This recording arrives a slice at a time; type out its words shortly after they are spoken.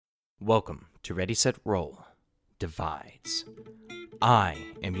Welcome to Ready, Set, Roll Divides. I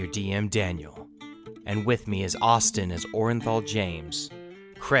am your DM, Daniel, and with me is Austin as Orenthal James,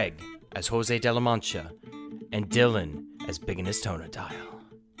 Craig as Jose de la Mancha, and Dylan as Big in his Tonadile.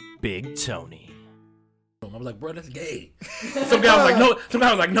 Big Tony. I was like, bro, that's gay. Some guy was like, no. Some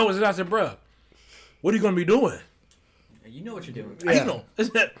guy was like, no, it's not. I said, bro, what are you going to be doing? You know what you're doing. Yeah. I know.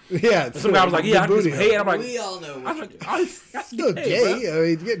 Isn't that? Yeah. Some guy was like, yeah, I get some head. I'm like, We all know. I was like, that's still gay. gay. I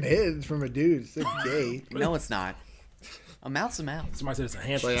mean, getting heads from a dude is still gay. No, it's not. A mouth's a mouth. Somebody said it's a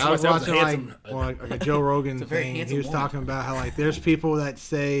handsome. Like, I was somebody said watching it was like a Joe Rogan a very thing. He handsome was woman. talking about how like there's people that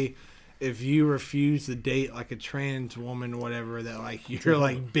say if you refuse to date like a trans woman or whatever that like you're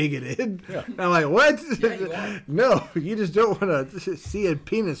like bigoted. Yeah. And I'm like, what? Yeah, you are. No, you just don't want to see a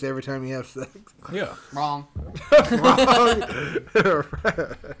penis every time you have sex. Yeah. Wrong.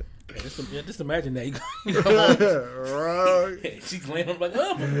 Just imagine that. You go home. Wrong. She's laying on like,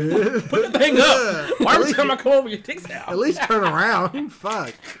 oh, put the thing up. Why every time I come over, your dick's out? At least turn around.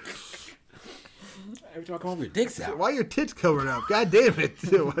 Fuck. Every time I come over, your dick's out. Why are your tits covered up? God damn it.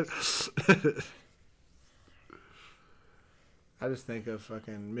 I just think of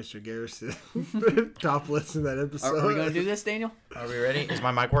fucking Mr. Garrison topless in that episode. Are we going to do this, Daniel? Are we ready? Is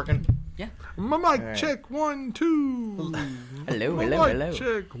my mic working? Yeah. My mic check 1, 2. Hello, My hello, mic hello.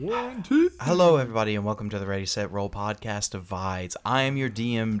 check 1, 2. Hello, everybody, and welcome to the Ready, Set, Roll podcast Divides. I am your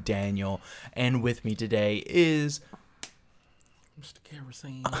DM, Daniel, and with me today is Mr.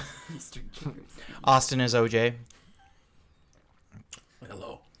 Kerosene. Austin as OJ,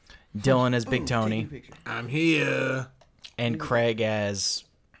 Hello. Dylan as Big Tony, I'm here. and Craig as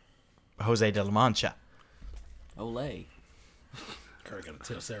Jose de la Mancha. Olay. Kirk gotta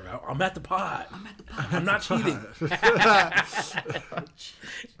tell Sarah, I'm at the pod. I'm not cheating.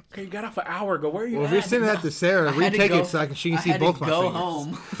 Okay, you got off an hour ago. Where are you Well, at? if you're sending that to Sarah, I had to retake go- it so she can I see had both to my go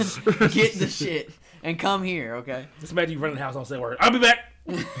fingers. home, get the shit, and come here, okay? Just imagine you running the house on say word. I'll be back.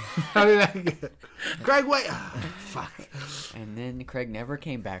 How did I get Greg, wait. Oh, fuck. And then Craig never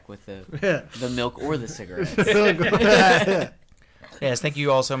came back with the Yeah. milk or the cigarettes. Yes, thank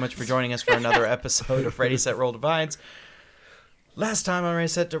you all so much for joining us for another episode of Ready, Set, Roll Divides. Last time on Ready,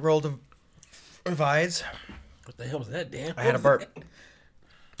 Set, Roll Divides, What the hell was that, Dan? I had a burp.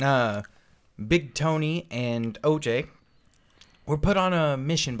 Big Tony and OJ were put on a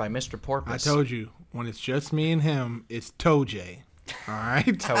mission by Mr. Porpoise. I told you, when it's just me and him, it's Tojay. All right?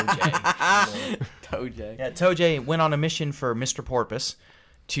 Tojay. Tojay. Yeah, Tojay went on a mission for Mr. Porpoise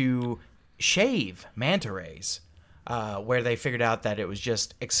to shave manta rays, where they figured out that it was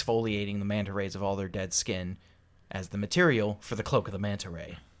just exfoliating the manta rays of all their dead skin as the material for the cloak of the manta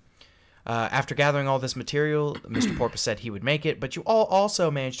ray. After gathering all this material, Mr. Porpoise said he would make it, but you all also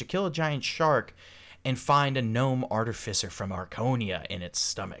managed to kill a giant shark and find a gnome artificer from Arconia in its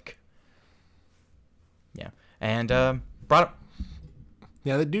stomach. Yeah, and brought up.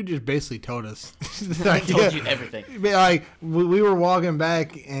 Yeah, the dude just basically told us. I told you everything. Like, we were walking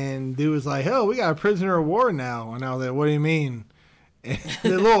back, and dude was like, oh, we got a prisoner of war now. And I was like, what do you mean? And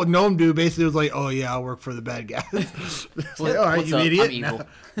the little gnome dude basically was like, oh, yeah, I work for the bad guys. It's like, all right, What's you up? idiot. I'm evil.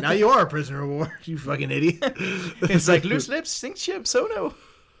 Now you are a prisoner of war, you fucking idiot. It's like loose lips, sink ships, oh no.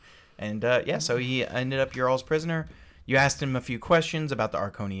 And yeah, so he ended up your all's prisoner. You asked him a few questions about the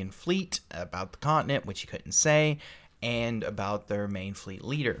Arconian fleet, about the continent, which he couldn't say, and about their main fleet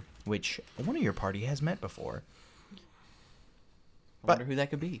leader, which one of your party has met before. I wonder who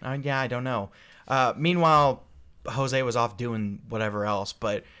that could be. Yeah, I don't know. Meanwhile, Jose was off doing whatever else,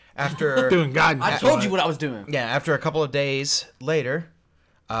 but after Doing God I told you what I was doing. yeah, after a couple of days later,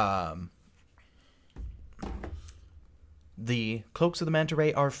 the cloaks of the manta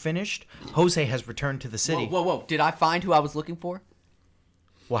ray are finished. Jose has returned to the city. Whoa. Did I find who I was looking for?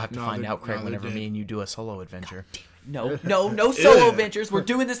 We'll have to No, find they- out, Craig, no, they whenever did. me and you do a solo adventure. No solo adventures. We're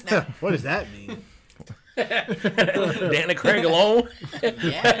doing this now. What does that mean? Dan and Craig alone.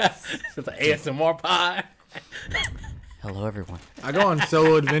 Yes. It's an ASMR pie. Hello, everyone. I go on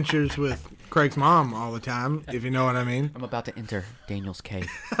solo adventures with Craig's mom all the time, if you know what I mean. I'm about to enter Daniel's cave.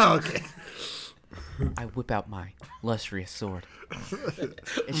 Okay. I whip out my lustrous sword.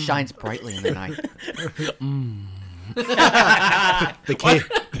 It shines brightly in the night. The cave.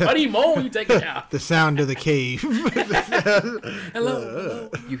 Why do you moan when you take it out? The sound of the cave. Hello.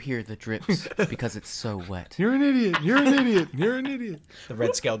 You hear the drips because it's so wet. You're an idiot. You're an idiot. You're an idiot. The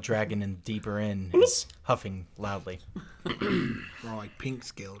red-scaled dragon in deeper in is huffing loudly. More like pink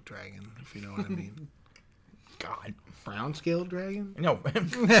scaled dragon, if you know what I mean. God. Brown scaled dragon? No,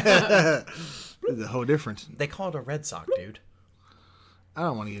 There's a whole difference. they call it a red sock, dude. I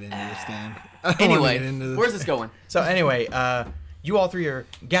don't want to get into this, Dan. I don't wanna Anyway, get into this. where's this going? So anyway, you all three are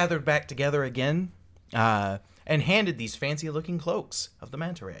gathered back together again, and handed these fancy-looking cloaks of the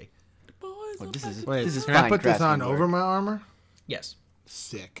manta ray. Well, this is Wait, this is can I fine put this on craftsmanship. over my armor? Yes.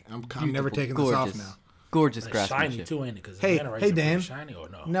 Sick. I'm never taking this Gorgeous. off now. Gorgeous It's shiny craftsmanship. too, ain't it? Because Hey, Dan. shiny or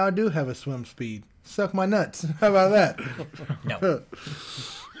no? Now I do have a swim speed. Suck my nuts. How about that?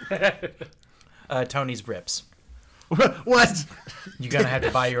 No. Tony's rips. What? You're gonna have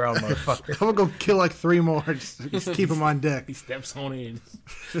to buy your own, motherfucker. I'm gonna go kill like 3 more. Just keep them on deck. He steps on it.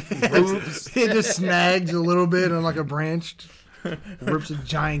 He just snags a little bit on like a branch. Rips a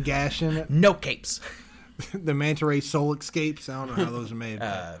giant gash in it. No capes. The manta ray soul escapes. I don't know how those are made.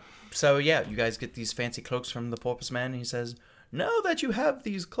 So yeah, you guys get these fancy cloaks from the porpoise man, and he says, "Now that you have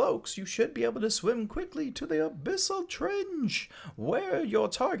these cloaks, you should be able to swim quickly to the abyssal trench, where your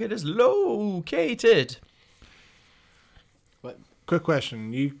target is located." Quick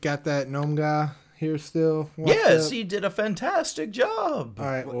question. You got that gnome guy here still? locked Yes, up? he did a fantastic job. All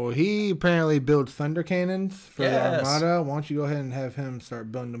right. Well, he apparently builds thunder cannons for Yes. the Armada. Why don't you go ahead and have him start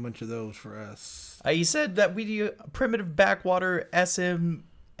building a bunch of those for us? He said that we primitive backwater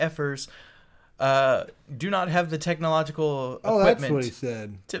SMFers do not have the technological Oh, that's equipment what he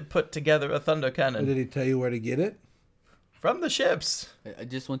said. to put together a thunder But cannon did he tell you where to get it? from the ships. I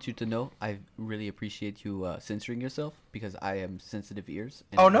just want you to know I really appreciate you censoring yourself because I am sensitive ears.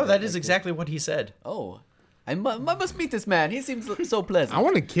 and Oh I no, don't that like is to- exactly what he said. Oh, I must meet this man. He seems so pleasant. I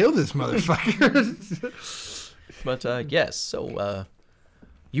want to kill this motherfucker. But yes, so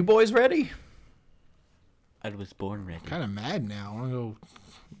you boys ready? I was born ready. Kind of mad now. I want to go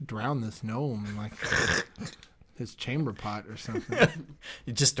drown this gnome in like his chamber pot or something.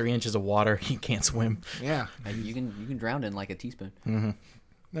 Just 3 inches of water. He can't swim. Yeah. You can drown in like a teaspoon.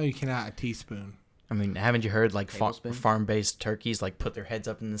 No, you cannot. A teaspoon. I mean, haven't you heard like Tablespoon? farm-based turkeys like put their heads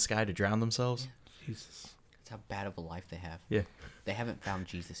up in the sky to drown themselves? Jesus. That's how bad of a life they have. Yeah. They haven't found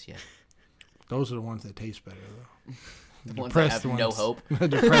Jesus yet. Those are the ones that taste better, though. The ones that have Depressed no ones. hope.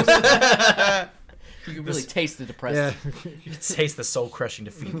 Depressed. You can really taste the depressed. Yeah. You can taste the soul-crushing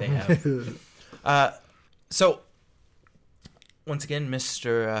defeat they have. So, once again,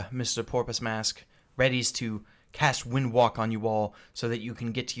 Mr. Porpoise Mask readies to cast Wind Walk on you all so that you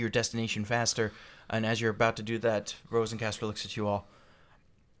can get to your destination faster. And as you're about to do that, Rose and Casper looks at you all.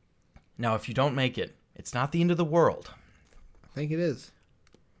 Now, if you don't make it, it's not the end of the world. I think it is.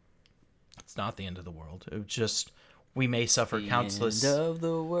 It's not the end of the world. It just, we may suffer countless... End of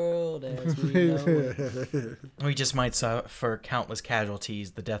the world as we know it. We just might suffer countless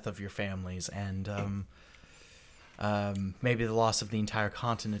casualties, the death of your families, and maybe the loss of the entire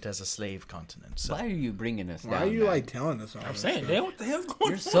continent as a slave continent. So Why are you bringing us down? Why are you man? like telling us all I'm this? saying, Dan, what the hell's going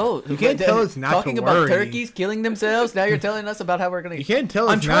You're on? so You can't tell us not talking to about worry. turkeys killing themselves. Now you're telling us about how we're gonna. You can't tell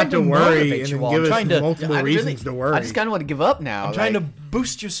I'm us trying not to to worry motivate and you then all. give I'm us trying to- multiple I reasons to worry. I just kind of want to give up now. I'm trying to like-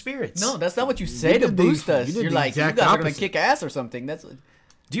 boost your spirits. No, that's not what you say did to the- boost you us. did You're the like, you guys exact are gonna opposite. kick ass or something. That's.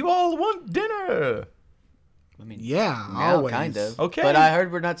 Do you all want dinner? I mean, Yeah, now always. kind of. Okay. But I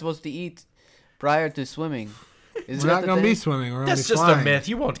heard we're not supposed to eat prior to swimming. Is We're that not the going to be thing? swimming. We're going to be That's just flying. a myth.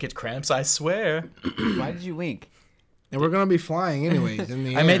 You won't get cramps, I swear. Why did you wink? And we're going to be flying anyways in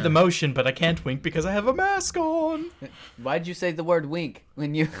the I made air. the motion, but I can't wink because I have a mask on. Why did you say the word wink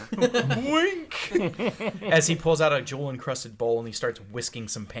when you? Wink. As he pulls out a jewel-encrusted bowl and he starts whisking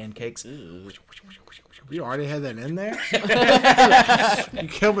some pancakes. You already had that in there? You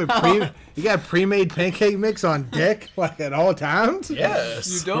killed me you got pre-made pancake mix on deck like at all times?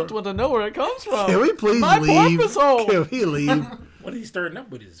 Yes. don't want to know where it comes from. Can we please My leave? porpoise hole. Can we leave? What is he stirring up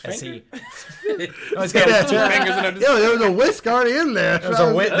with his As finger? he, no, he's got Two fingers in Yo, there was a whisk already in there.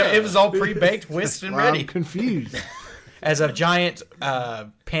 it was all pre-baked, whisked, and Wow, I'm ready. confused. As a giant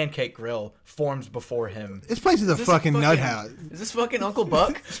pancake grill forms before him. This place is a this fucking fucking- nut house. Is this fucking Uncle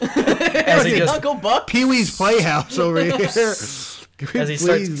Buck? As he just, Uncle Buck? Pee-wee's Playhouse over here. Can we As he please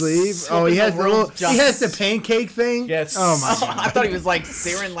starts leave? Oh, he has the the little, world's he has the pancake thing. Yes. Oh my god. I thought he was like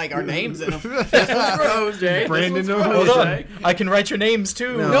staring like our names in him. This one's Rose, Jay. Brandon This one's knows. Rose, Hold Jay. on. I can write your names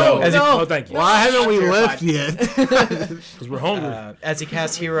too. No, As he, Oh, thank you. Why haven't we Terrified. left yet? Because we're hungry. as he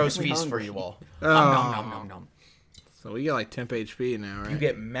casts Hero's Feast for you all. Nom, nom, nom, nom. So we got like temp HP now, right? You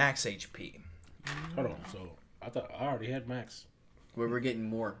get max HP. Hold on. So I thought I already had max. Where we're getting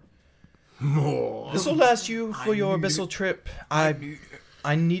more. more. This will last you for your abyssal trip.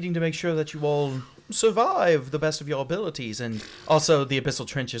 I'm needing to make sure that you all survive the best of your abilities, and also the abyssal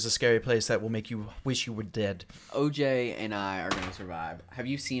trench is a scary place that will make you wish you were dead. OJ and I are going to survive. Have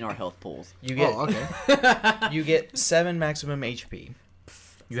you seen our health pools? You get Oh, okay. you get 7 maximum HP.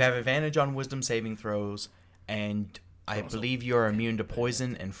 You have advantage on wisdom saving throws, and I believe you are immune to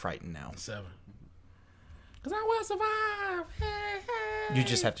poison and frighten now. 7. 'Cause I will survive. You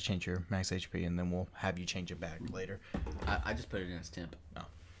just have to change your max HP, and then we'll have you change it back later. I just put it in as temp.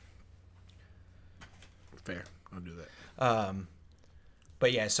 Fair. I'll do that.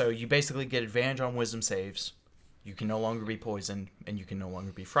 But yeah, so you basically get advantage on wisdom saves. You can no longer be poisoned, and you can no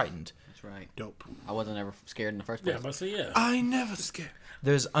longer be frightened. That's right. Dope. I wasn't ever scared in the first Yeah, place. but see, yeah. I never scared.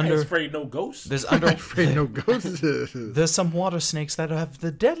 There's I ain't under afraid of no ghosts. there's under Afraid no ghosts. there's some water snakes that have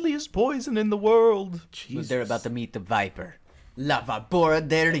the deadliest poison in the world. But they're about to meet the Viper. La Vapora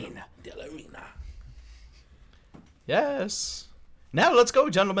Derina. Delarina. Yes. Now let's go,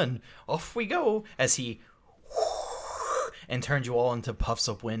 gentlemen. Off we go as he and turns you all into puffs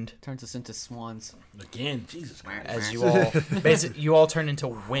of wind. Turns us into swans. Again, Jesus Christ. As you all basically you all turn into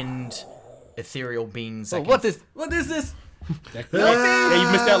wind ethereal beings. So that can what is this? Yeah,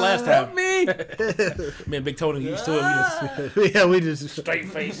 you missed that last time. Help me! Me and Big Tony used to it. We just Yeah, we just straight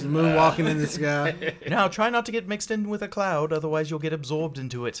face. moonwalking in the sky. Now try not to get mixed in with a cloud, otherwise you'll get absorbed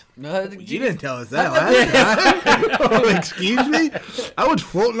into it. You didn't tell us that last time. Oh, excuse me? I was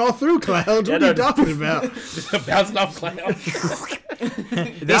floating all through clouds. What are you talking about? Just bouncing off clouds.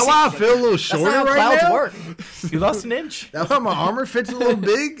 Is that why I feel a little That's shorter not how right clouds now? work. You lost an inch. That's why my armor fits a little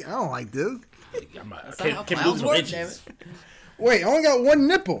big? I don't like this. That's not how Can't clouds lose no work, inches. damn it. Wait, I only got one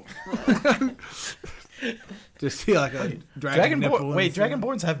nipple. Just see like a dragon nipple.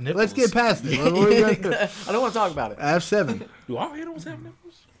 Dragonborns have nipples. Let's get past it. What are we gonna do? I don't want to talk about it. I have 7. Do all animals have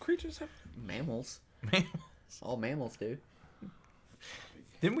nipples? Creatures have Mammals. All mammals do.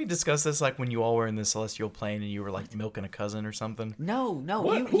 Didn't we discuss this like when you all were in the celestial plane and you were like milking a cousin or something? No.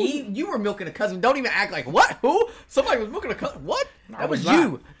 What? You were milking a cousin. Don't even act like what? Who? Somebody was milking a cousin. What? That was not.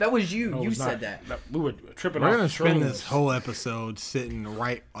 you. That was you. No, You it's said not. that. No, we were tripping We're off gonna spend shrooms. this whole episode sitting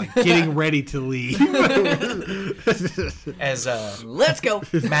right, like getting ready to leave. As Let's go.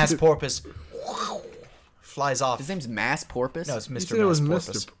 Mass Porpoise flies off. His name's Mass Porpoise. No, it's You Mr. said it was Mass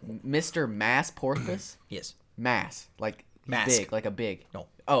Porpoise. Mr. Mass Porpoise. Yes. Mass, like he's Mask. big, like a big. No.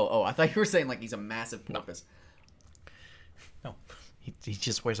 Oh, I thought you were saying like he's a massive porpoise. No. He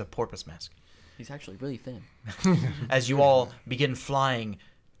just wears a porpoise mask. He's actually really thin. As you all begin flying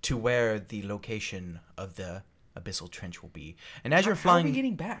to where the location of the abyssal trench will be. And as you're How are flying, we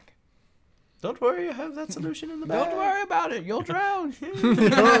getting back? don't worry, I have that solution in the back. Don't worry about it. You'll drown.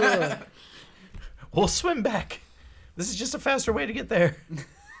 We'll swim back. This is just a faster way to get there.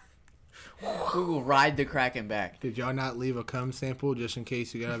 We will ride the Kraken back. Did y'all not leave a cum sample just in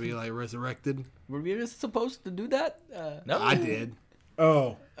case you gotta be like resurrected? Were we just supposed to do that? No, I did.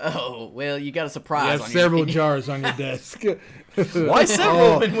 Oh, Oh, well, you got a you surprise have on several your jars on your desk. Why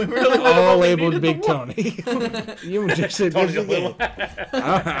several when we really All only labeled needed the Big one? Tony. You just said Tony's just a little.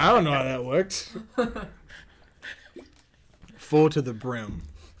 I don't know how that works. Full to the brim.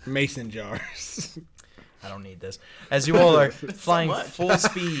 Mason jars. I don't need this. As you all are flying much. full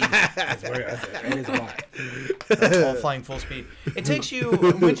speed, That is a lot. all flying full speed. It takes you.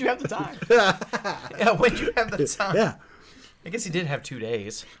 When you have the time. Yeah, when you have the time. Yeah. I guess he did have 2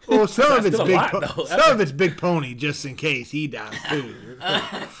 days. Well, some of it's still a big. lot, though. Some of it's Big Pony, just in case he dies too.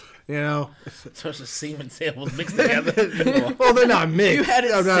 You know. So it's just semen samples mixed together. Well, they're not mixed. You had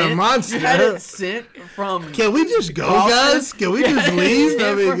it I'm not a sent. monster. You had it sent from. Can we just go, Boston? guys? Can we just leave? I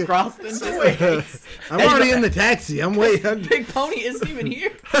Sent from mean, Croston. I'm already in the taxi. I'm waiting. Big Pony isn't even here.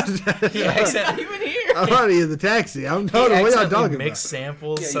 He Not accidentally, even here. I'm already in the taxi. I'm he told what y'all accidentally talking mixed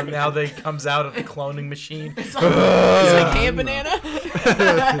samples, so now they comes out of the cloning machine. It's like hand banana.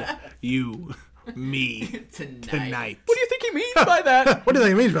 about. You, me, tonight. What do you think he means by that? What do you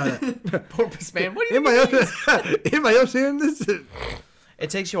think it means by that? Porpoise man. What do you Anybody think he means? else? Anybody else hearing this? It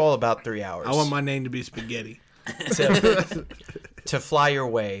takes you all about 3 hours. I want my name to be Spaghetti. to fly your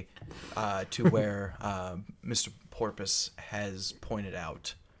way to where Mr. Porpoise has pointed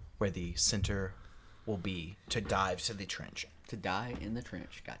out where the center will be to dive to the trench. To die in the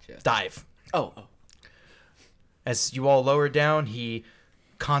trench. Gotcha. Dive. Oh. As you all lower down, he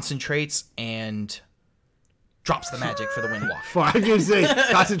concentrates and drops the magic for the wind walk. Fart. I was gonna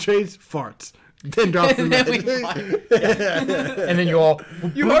say concentrates, farts, then drops the And then we magic. fly. And then you all,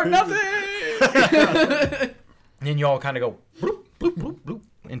 You heard nothing. then you all kind of go bloop, bloop, bloop, bloop,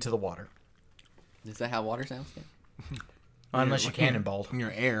 into the water. Is that how water sounds? Unless you cannonball. In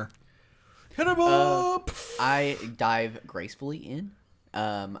your air. Cannonball! I dive gracefully in.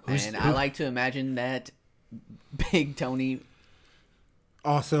 And I like to imagine that Big Tony,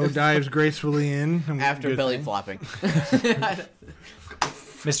 Also dives gracefully in. after Good belly thing. flopping.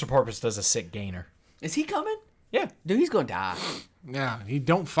 Mr. Porpoise does a sick gainer. Is he coming? Yeah. Dude, he's gonna die. Yeah, he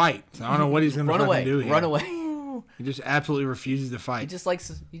don't fight. So I don't know what he's gonna Run fucking away. do here. Run away. He just absolutely refuses to He fight. just likes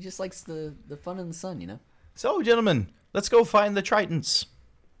the fun in the sun, you know? So, gentlemen, let's go find the Tritons.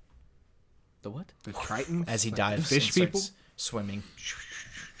 The what? The Tritons? As he Like dives, the fish and starts people? swimming.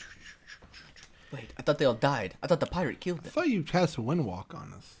 Wait, I thought they all died. I thought the pirate killed I them. thought you cast a wind walk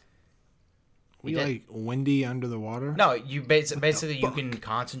on us. We did. like windy under the water? No, you basically you can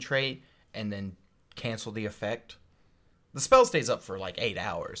concentrate and then cancel the effect. The spell stays up for like 8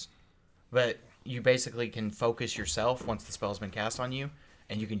 hours, but you basically can focus yourself once the spell's been cast on you,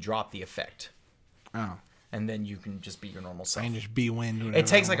 and you can drop the effect, Oh. and then you can just be your normal I self. can just be wind. It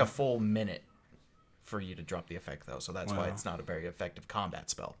takes like a full minute for you to drop the effect, though, so that's why Wow. it's not a very effective combat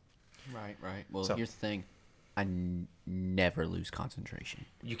spell. Right, right. Well, So- here's the thing. I never lose concentration.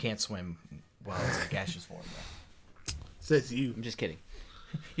 You can't swim while it's in gaseous form, though. Says you. I'm just kidding.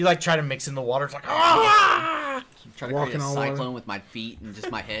 You like try to mix in the water, it's like ah! I'm trying to Walking create a on water. cyclone with my feet and just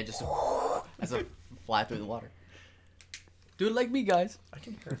my head just as I fly through the water. Do it like me, guys. I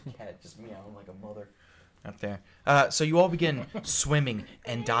can hear a cat just meowing like a mother out there. So you all begin swimming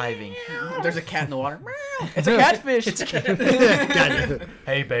and diving. There's a cat in the water. It's a catfish.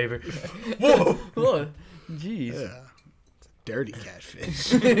 Hey, baby. Whoa! Oh, jeez. Yeah. It's a dirty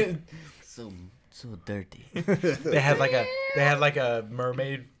catfish. So dirty. They had like a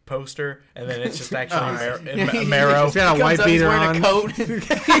mermaid poster, and then it's just actually Marrow. He's got a white Comes up, he's beater wearing on. a coat. He's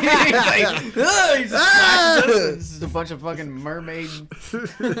like, "Ugh," he just smashes us. This is a bunch of fucking mermaid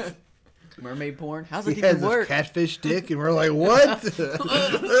porn. How's it He has even this work? catfish dick, and we're like, what?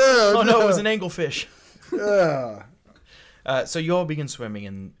 Oh no, it was an anglefish. Ugh. So you all begin swimming,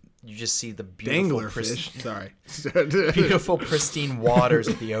 and you just see the beautiful, Dangler fish. Sorry. beautiful, pristine waters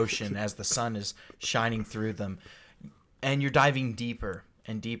of the ocean as the sun is shining through them, and you're diving deeper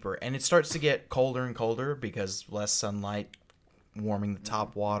and deeper, and it starts to get colder and colder because less sunlight warming the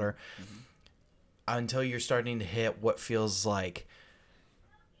top water, until you're starting to hit what feels like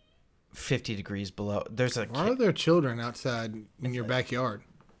 50 degrees below. There's a Why are there children outside in your backyard?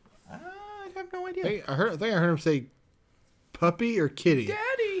 I have no idea. I think I heard him say puppy or kitty.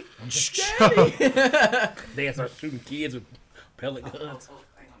 Daddy. They start shooting kids with pellet guns.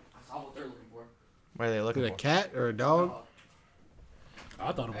 Hang on. I saw what they're looking for. What are they Is looking it a for? cat or a dog?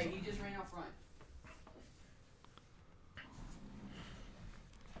 I thought it was. Hey, he just ran out front.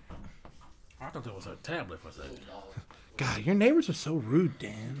 I thought that was a tablet for a second. God, your neighbors are so rude,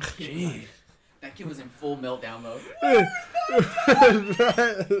 Dan. Jeez. That kid was in full meltdown mode.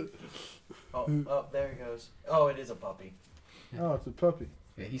 Oh, there he goes. Oh, it is a puppy. Oh, it's a puppy.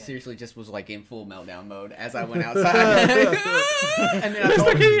 Yeah, he seriously just was like in full meltdown mode as I went outside. And then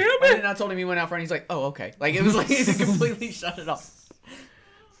I told him he went out front. He's like, "Oh, okay." Like it was like he completely shut it off.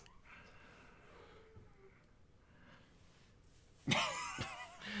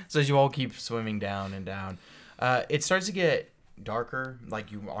 So as you all keep swimming down and down, it starts to get darker.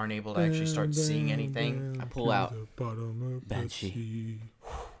 Like you aren't able to actually start seeing anything. I pull out Bottom of the Banshee. sea.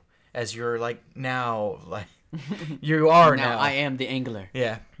 As you're like now, like you are now. I am the angler.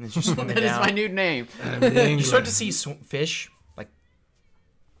 Yeah, as you're swimming That is down. my new name. You start to see fish. Like,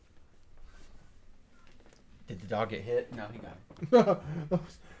 did the dog get hit? No, he got it.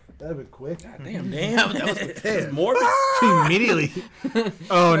 That'd be quick. Damn, that was morbid. Immediately.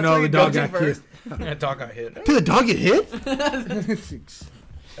 Oh no, the what dog you got go hit. to That dog got hit. Did the dog get hit?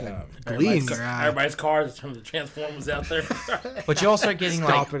 Bleeding Everybody's, your eye. everybody's cars from the Transformers out there. But you all start getting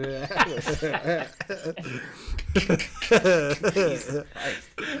like Stopping it.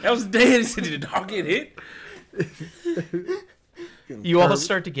 That was dead. He said, did the dog get hit? you all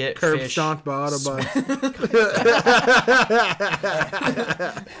start to get Curb fish. stomped by Autobot.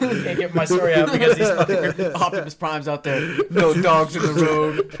 Can't get my story out because he's fucking. Optimus Prime's out there. No dogs in the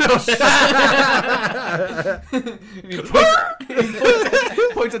road. And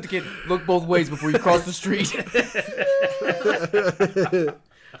he points at the kid. Look both ways before you cross the street.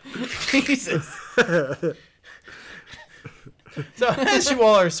 Jesus. So as you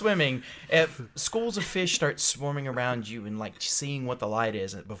all are swimming, if schools of fish start swarming around you and like seeing what the light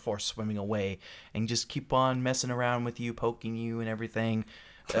is before swimming away, and just keep on messing around with you, poking you, and everything.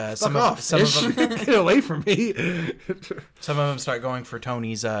 Some of them, Get away from me. some of them start going for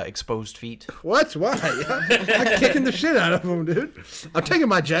Tony's exposed feet. What? Why? I'm kicking the shit out of him, dude. I'm taking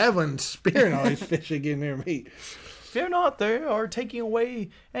my javelin and spearing all these fish that get near me. Fear not, they are taking away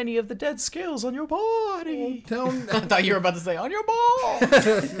any of the dead scales on your body. Tell him. I thought you were about to say, on your ball.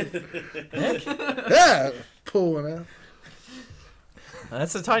 Yeah. Pull one out.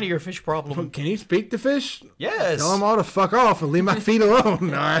 That's a tinier fish problem. Can you speak to fish? Yes. Tell them all to fuck off and leave my feet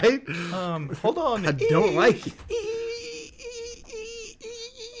alone, alright? Hold on. I don't like it.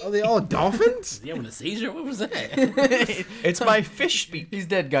 Are they all dolphins? Is he having a seizure? What was that? It's my fish speak. He's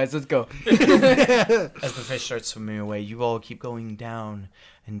dead, guys. Let's go. As the fish starts swimming away, you all keep going down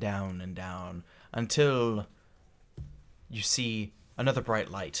and down and down until you see another bright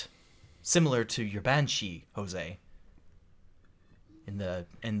light, similar to your banshee, Jose.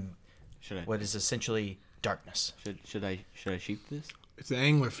 In Should I? what is essentially darkness. Should I sheep this? It's an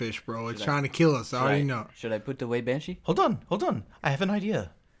anglerfish, bro. It's trying to kill us. I already know. Should I put the way banshee? Hold on. I have an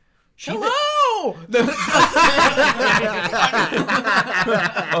idea. Hello.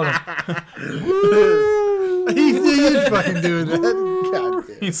 He's fucking doing that. God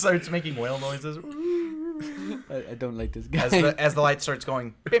damn. He starts making whale noises I don't like this guy. as the light starts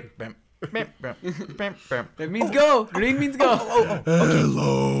going. Bim, bim, bim, bim, bim, bim. That means go. Green means go.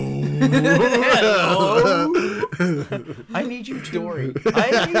 Hello. I need you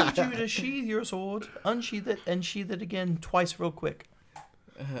to sheathe your sword, unsheath it, and sheath it again twice real quick.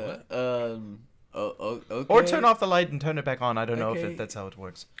 Okay. Or turn off the light and turn it back on. I don't know Okay. if that's how it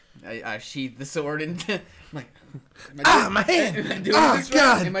works. I sheathe the sword and I'm like, My hand. Am I doing Oh, this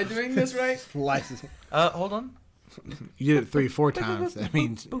God. right? Am I doing this right? Slices. Hold on. You did it 3-4 times. That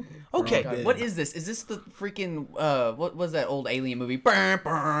means Okay. God. What is this? Is this the freaking what was that old alien movie? Burn,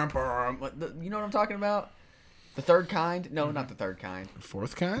 burn, burn. You know what I'm talking about? The Third Kind? No, not the Third Kind.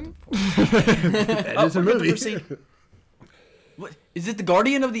 fourth kind. That is a we're good to movie. proceed. What is it? The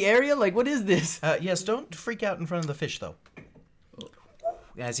Guardian of the Area? Like, what is this? Yes, don't freak out in front of the fish, though.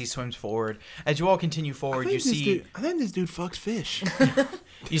 As he swims forward, as you all continue forward, you see I think this dude fucks fish.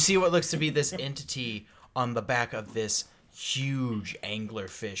 you see what looks to be this entity on the back of this huge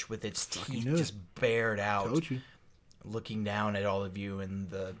anglerfish with its teeth knew it. just bared out, Told you. looking down at all of you. And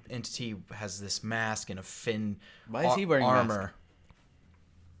the entity has this mask and a fin Why is he wearing a mask? armor.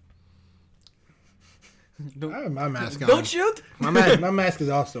 I have my mask on. Don't shoot! My mask is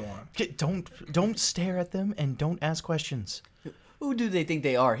also on. Don't stare at them and don't ask questions. Who do they think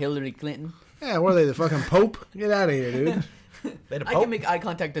they are? Hillary Clinton? Yeah, what are they, the fucking Pope? Get out of here, dude. They had a I pope. can make eye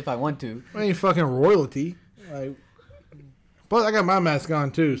contact if I want to. I ain't fucking royalty. Like, but I got my mask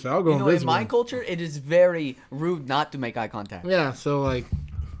on too, so I'll go You know, in invisible. my culture, it is very rude not to make eye contact. Yeah, so like,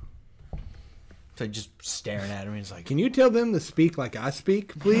 So just staring at him, he's like, can you tell them to speak like I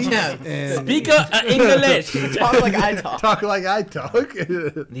speak, please? Yeah. And Speak English. Talk like I talk. talk like I talk.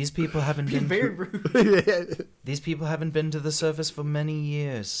 these people haven't been Very to, rude. these people haven't been to the surface for many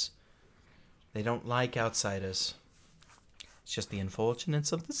years. They don't like outsiders. It's just the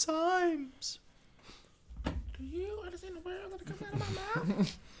unfortunates of the times. Do you understand the words that come out of my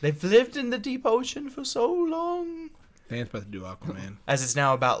mouth? They've lived in the deep ocean for so long. Dan's about to do Aquaman. As it's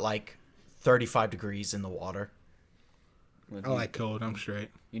now about like 35 degrees in the water. I like cold. I'm straight.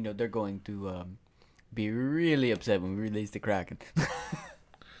 You know, they're going to be really upset when we release the Kraken.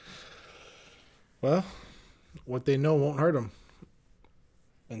 Well, what they know won't hurt them.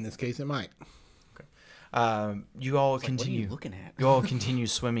 In this case, it might. You all What are continue. you looking at? You all continue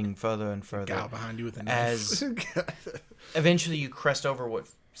swimming further and further. Guy behind you with a knife. As eventually you crest over what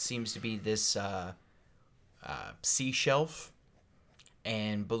seems to be this sea shelf,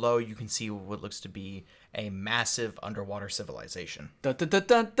 and below you can see what looks to be a massive underwater civilization. Da, da, da,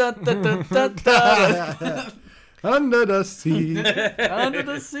 da, da, da, da, da. Under the sea. Under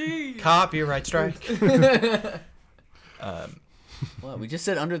the sea. Copyright strike. Well, we just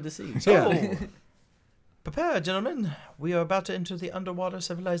said under the sea. Yeah. Prepare, gentlemen. We are about to enter the underwater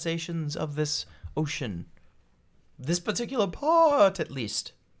civilizations of this ocean. This particular part, at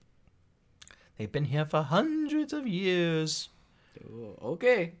least. They've been here for hundreds of years.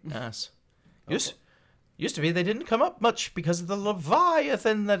 Okay. Yes. Used to be they didn't come up much because of the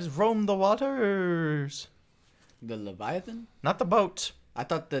Leviathan that has roamed the waters. The Leviathan? Not the boat. I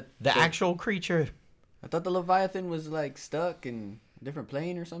thought that The actual creature. I thought the Leviathan was like stuck in a different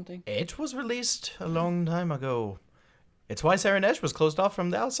plane or something. It was released a long time ago. It's why Saranesh was closed off from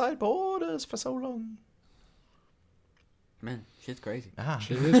the outside borders for so long. Man, shit's crazy.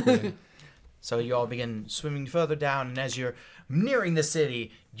 Shit is great. So you all begin swimming further down, and as you're nearing the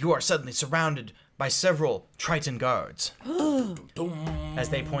city, you are suddenly surrounded by several Triton guards. As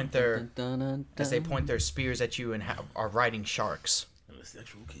they point their Dun, dun, as they dun. point their spears at you and are riding sharks.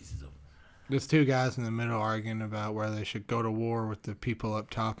 Sexual cases of. There's two guys in the middle arguing about whether they should go to war with the people up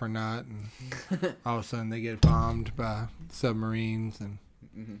top or not, and all of a sudden they get bombed by submarines, and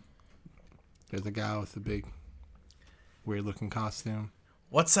there's a guy with a big, weird-looking costume.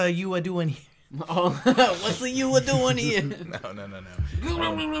 What's you a doing here? Oh, what's the you were doing here? No.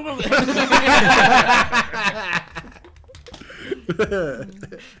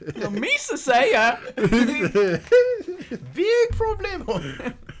 Misa say Big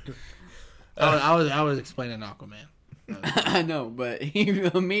problem. I was explaining Aquaman. I know, but he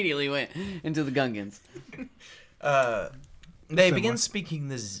immediately went into the Gungans. They begin speaking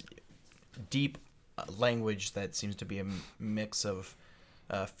this deep language that seems to be a mix of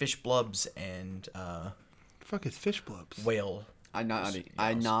fish blubs and Fuck is fish blubs? whale. I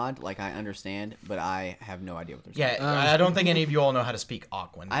nod like I understand, but I have no idea what they're saying. Yeah, I don't think any of you all know how to speak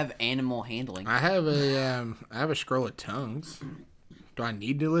Aquan. I have animal handling. I have a scroll of tongues. Do I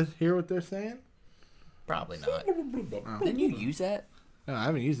need to hear what they're saying? Probably not. Didn't you use that? No, I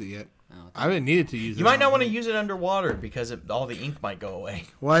haven't used it yet. Oh, I haven't needed to use it. You might not want to use it underwater because all the ink might go away.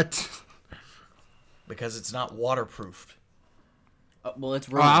 What? Because it's not waterproofed. Well, it's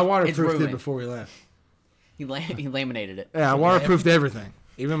Oh, ruined. I It's waterproofed it ruined. before we left. He laminated it. Yeah, I waterproofed everything.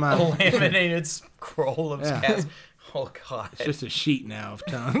 Even my. A laminated scroll of Yeah. cats. Oh, God. It's just a sheet now of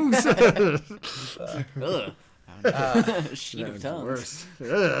tongues. Ugh. Sheet of tongues. Worse.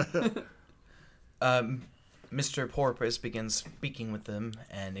 Ugh. Mr. Porpoise begins speaking with them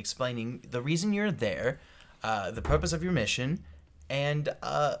and explaining the reason you're there, the purpose of your mission, and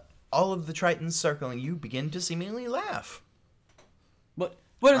all of the Tritons circling you begin to seemingly laugh.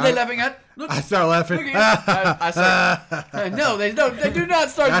 What are they laughing at? Look, I start laughing. look at I said, no, they don't. They do not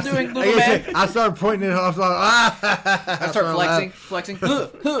start doing little man. I started pointing it off. I start flexing.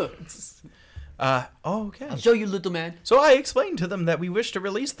 Okay. I'll show you, little man. So I explained to them that we wish to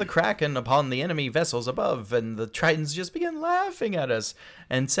release the Kraken upon the enemy vessels above, and the Tritons just began laughing at us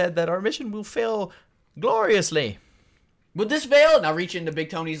and said that our mission will fail gloriously. Will this fail? And I reach into Big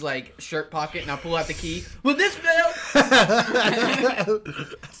Tony's like shirt pocket and I pull out the key. Will this fail?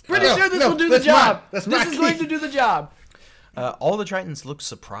 Pretty sure this will do the job. This is going to do the job. All the Tritons look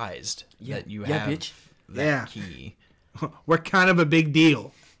surprised that you have bitch. that key. We're kind of a big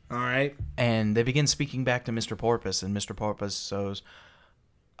deal. All right. And they begin speaking back to Mr. Porpoise, and Mr. Porpoise says,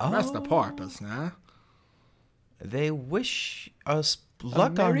 That's the porpoise, nah. they wish us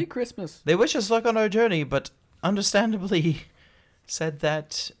luck Merry on... Christmas. They wish us luck on our journey, but understandably said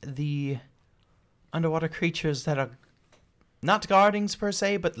that the underwater creatures that are not guardings per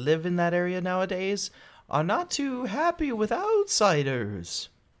se, but live in that area nowadays, are not too happy with outsiders.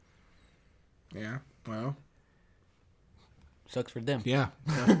 Yeah. Well. Sucks for them. Yeah.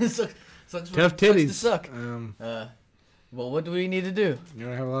 sucks for, Tough titties. Sucks to suck. Well, what do we need to do? You're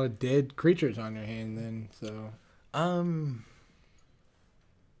gonna have a lot of dead creatures on your hand then. So.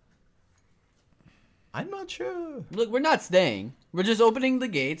 I'm not sure. Look, we're not staying. We're just opening the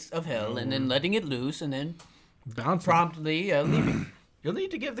gates of hell and then letting it loose and then Bouncing. promptly leaving. You'll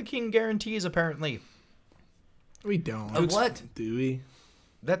need to give the king guarantees, apparently, We don't. Of what? Do we?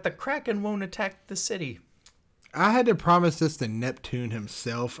 that the Kraken won't attack the city. I had to promise this to Neptune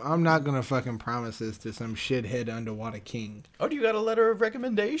himself. I'm not gonna fucking promise this to some shithead underwater king. Oh, do you got a letter of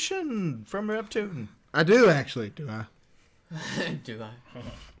recommendation from Neptune? I do actually. Do I? Do I?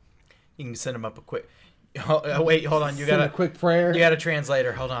 You can send him up a quick... wait, hold on. You Send got a quick prayer. You got a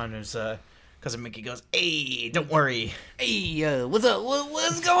translator. Hold on. There's cousin Mickey goes, "Hey, don't worry," Hey, what's up?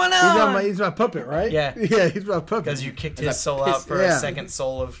 What's going on? He's my puppet, right? Yeah. Yeah, he's my puppet. because you kicked Is his that soul out for yeah. a second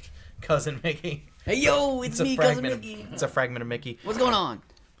soul of cousin Mickey. Hey, yo, it's me, cousin Mickey. It's a fragment of Mickey. What's going on?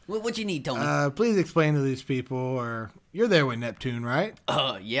 What you need, Tony? Please explain to these people, or you're there with Neptune, right?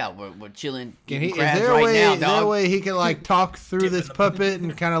 Yeah, we're chilling. Can eating he? Is crabs there a right way? now, Is there a dog. way he can like talk through this puppet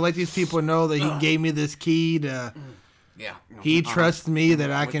and kind of let these people know that he gave me this key to? Yeah. He trusts me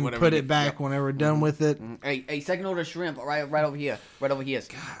that I can Whatever put you it need. back whenever we're done with it. Hey, second order shrimp, right over here. Right over here.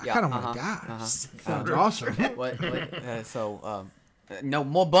 I kind of want to die. Sounds awesome. What? No,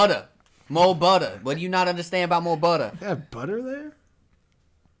 more butter. More butter. What do you not understand about more butter? They have butter there?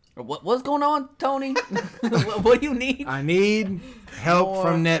 What's going on, Tony? what do you need? I need help More-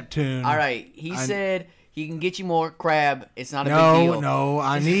 from Neptune. All right, he said he can get you more crab. It's not a big No, deal. no.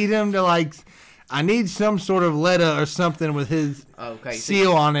 I need him to like. I need some sort of letter or something with his Okay, so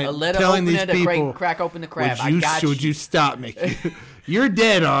seal on it, a letter telling opener these to people. crack open the crab. Would you stop me? You're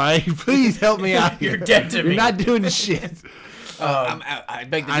dead, all right. Please help me out. Here. You're dead to You're me. not doing shit. I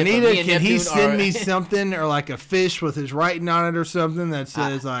beg to I differ. need Me it. and Can he Neptune send are- me something or like a fish with his writing on it or something that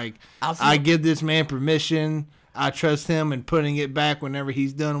says like, I'll see I what- give this man permission. I trust him in putting it back whenever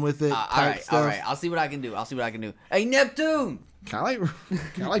he's done with it. all type right, stuff. all right. I'll see what I can do. Hey, Neptune. Can I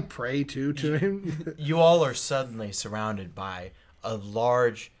like pray to him? You all are suddenly surrounded by a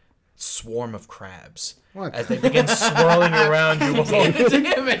large swarm of crabs What? as they begin swirling around you all.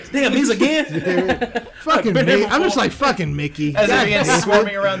 Damn it. Damn, these again. Fucking Mickey. I'm just like fucking Mickey. As they God begin damn it.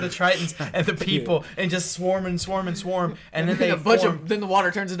 swarming around the Tritons and the people, and just swarm, and then they a bunch form. of then the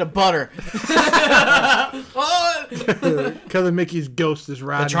water turns into butter. Because of Mickey's ghost is The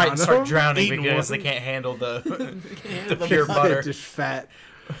riding Tritons on start them, drowning eating because one. they can't handle the the pure Fucking butter. just fat.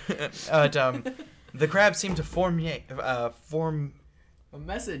 The crabs seem to form A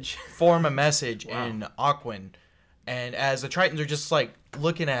message. a message in Aquan, and as the Tritons are just like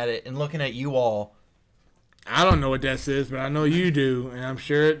looking at it and looking at you all, I don't know what that says, but I know you do, and I'm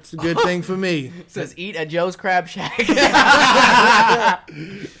sure it's a good thing for me. It says eat at Joe's Crab Shack.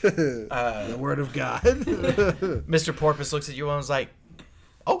 The word of God. Mr. Porpoise looks at you and was like,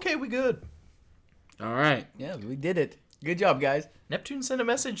 "Okay, we good." All right. Yeah, we did it. Good job, guys. Neptune sent a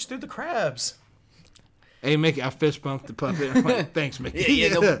message through the crabs. Hey, Mickey, I fist bumped the puppet. I'm like, thanks, Mickey.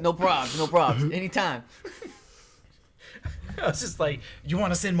 Yeah, no probs, no probs. Anytime. I was just like, "You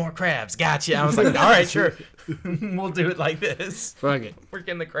want to send more crabs? Gotcha." I was like, "All right, sure, we'll do it like this. Fuck it. We're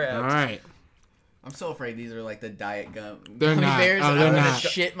getting the crabs." All right. I'm so afraid these are like the diet gummy They're not. bears. Oh, and they're I'm gonna not.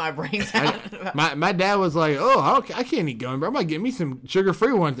 shit my brains out. My dad was like, "Oh, I can't eat gummy bear. I'm gonna get me some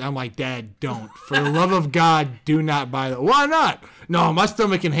sugar-free ones." I'm like, "Dad, don't. For the love of God, do not buy that." Why not? No, my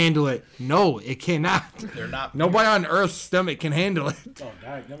stomach can handle it. No, it cannot. They're not. Nobody on Earth's stomach can handle it. Oh,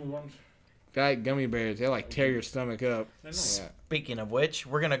 diet gummy ones. Diet gummy bears, they like tear your stomach up. Speaking of which,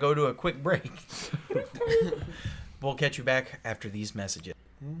 we're gonna go to a quick break. We'll catch you back after these messages.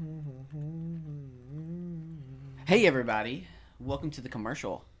 Hey everybody, welcome to the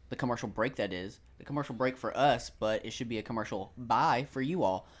commercial break that is. The commercial break for us, but it should be a commercial buy for you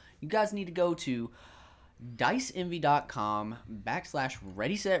all. You guys need to go to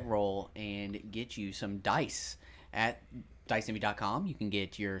diceenvy.com/ready set roll and get you some dice. At diceenvy.com you can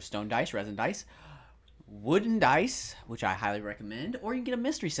get your stone dice, resin dice, wooden dice, which I highly recommend, or you can get a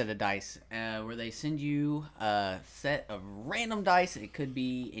mystery set of dice where they send you a set of random dice. It could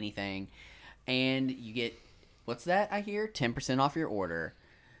be anything, and you get, what's that I hear? 10% off your order.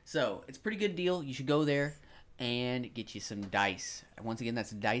 So it's a pretty good deal. You should go there and get you some dice. Once again,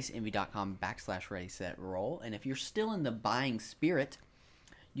 that's diceenvy.com/ready set roll. And if you're still in the buying spirit,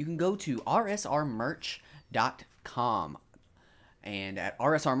 you can go to rsrmerch.com. And at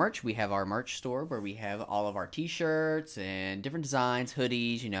RSR Merch, we have our merch store where we have all of our t-shirts and different designs,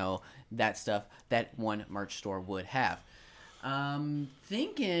 hoodies, you know, that stuff that one merch store would have.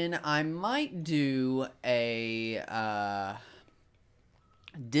 Thinking I might do a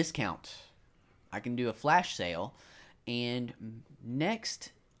discount. I can do a flash sale, and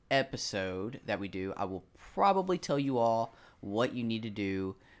next episode that we do, I will probably tell you all what you need to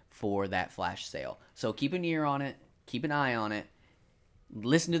do for that flash sale. So keep an ear on it, keep an eye on it,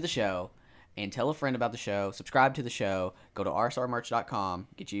 listen to the show, and tell a friend about the show. Subscribe to the show. Go to rsrmerch.com,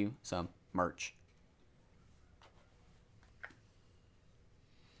 get you some merch.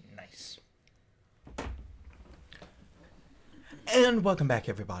 Nice. And welcome back,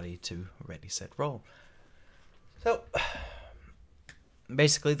 everybody, to Ready, Set, Roll. So,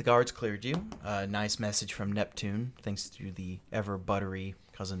 basically, the guards cleared you. A nice message from Neptune, thanks to the ever buttery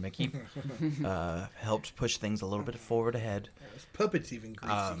cousin Mickey. Helped push things a little bit forward ahead. This puppet's even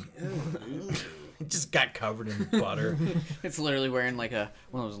greasy. It just got covered in butter. It's literally wearing like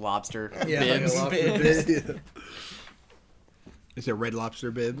one of those lobster Yeah, bibs. like a lobster bib. It's a Red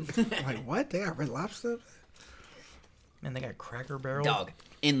Lobster bib. I'm like, what? They got Red Lobster? Man, they got Cracker Barrel. Dog.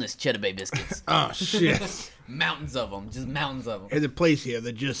 Endless Cheddar Bay biscuits. Oh, shit. Mountains of them. Just mountains of them. There's a place here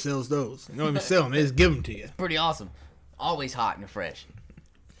that just sells those. They don't even sell them. They just give them to you. Pretty awesome. Always hot and fresh.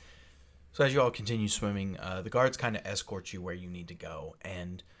 So as you all continue swimming, the guards kind of escort you where you need to go.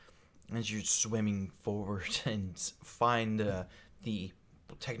 And as you're swimming forward and find the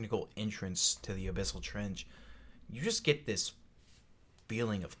technical entrance to the Abyssal Trench, you just get this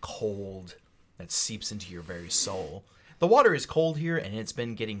feeling of cold that seeps into your very soul. The water is cold here, and it's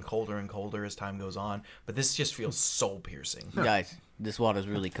been getting colder and colder as time goes on, but this just feels soul-piercing. Guys, this water's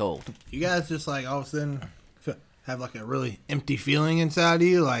really cold. You guys just like all of a sudden have like a really empty feeling inside of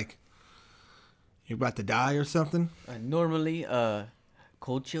you, like you're about to die or something. Normally,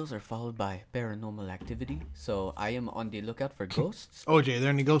 cold chills are followed by paranormal activity, so I am on the lookout for ghosts. OJ, are there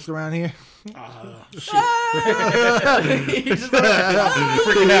any ghosts around here? Oh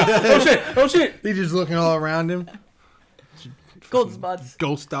shit! He's just looking all around him. Gold spots.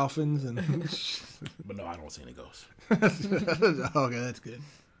 Ghost dolphins and. But no, I don't see any ghosts. Okay, that's good.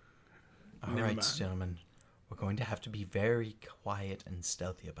 All right, gentlemen, we're going to have to be very quiet and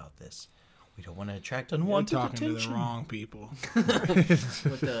stealthy about this. We don't want to attract You're unwanted talking to attention. the wrong people.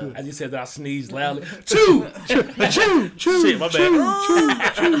 With the I just said that I sneezed loudly. Choo! Choo, choo, Shit, my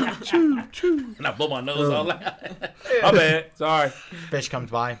bad. choo, choo. And I blow my nose all loud. My bad. Sorry. Fish comes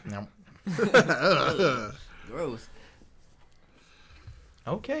by. No. gross.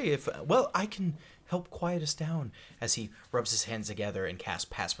 Okay, I can help quiet us down as he rubs his hands together and casts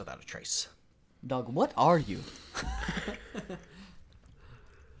Pass Without a Trace. Doug, what are you?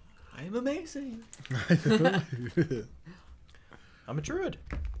 I am amazing. I'm a druid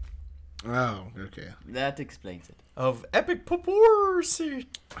Oh, okay. That explains it. of epic proportion.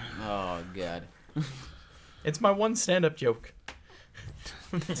 Oh god. It's my one stand-up joke.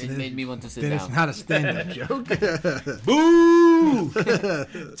 It made me want to sit Then down. it's not a stand-up joke. Boo!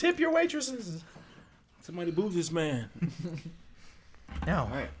 Tip your waitresses. Somebody boo this man. Now, All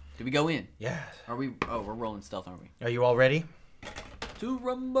right. Do we go in? yeah. Are we? Oh, we're rolling stealth, aren't we? Are you all ready? To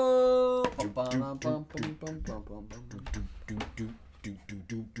rumble.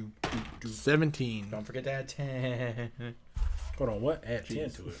 17. Don't forget to add 10. Hold on, what? Add 10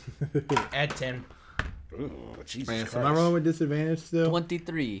 to it. Add 10. Ooh, Jesus Man, Christ. so am I rolling with disadvantage still?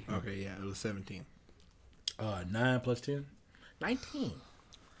 23. Okay, yeah, it was 17. 9 plus 10? 19.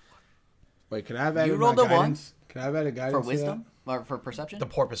 Wait, could I have added rolled my a one? guidance? Could I have added guidance For to wisdom? Or for perception? The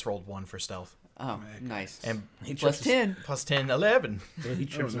porpoise rolled 1 for stealth. Oh, nice. And He Plus trips 10. plus 10, 11. Then he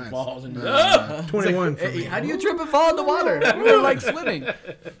trips and nice. falls and that? 21 for Hey, me. how do you trip and fall in the water? We're like swimming.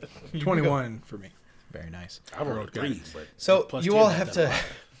 21 for me. Very nice. I rolled 3. But So plus you 10 all had have that to.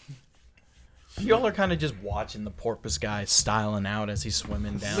 lot. You all are kind of just watching the porpoise guy styling out as he's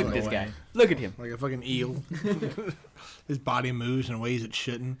swimming down. Look at the this way. guy. Look at him. Like a fucking eel. His body moves in ways it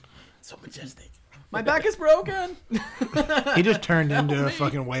shouldn't. So majestic. My back is broken. He just turned into a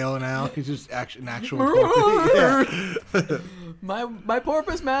fucking whale now. He's just an actual porpoise. Yeah. My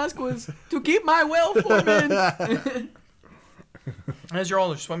porpoise mask was to keep my whale form in. As you're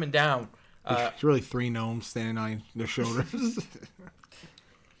all swimming down, It's really 3 gnomes standing on their shoulders.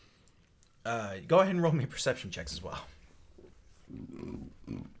 go ahead and roll me perception checks as well.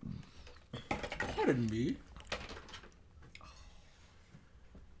 Pardon me.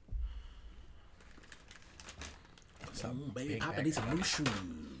 Baby, I need some new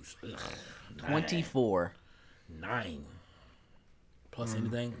shoes. Ugh. 24. 9. Plus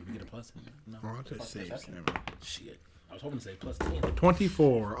anything? You get a plus? No. Oh, I'll just save. Shit. I was hoping to say plus 10.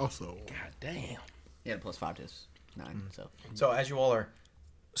 24 also. God damn. Yeah, plus 5 is 9. So So as you all are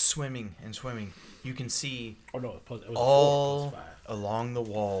swimming and swimming, you can see Oh no, it was all 4 plus 5. along the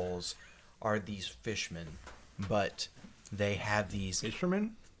walls are these fishmen, but they have these.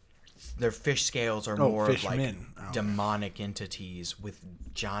 Fisherman? Their fish scales are Oh, more of like fishmen. Oh. demonic entities with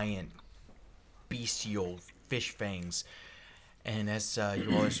giant, bestial fish fangs. And as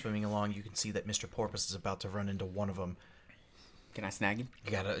you all are swimming along, you can see that Mr. Porpoise is about to run into one of them. can I snag him?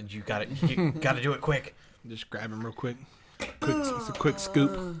 You gotta do it quick. Just grab him real quick. It's a quick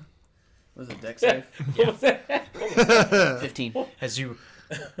scoop. Was it deck save? What was that? 15. As you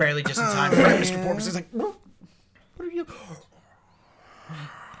barely just in time, Mr. Porpoise is like, what are you?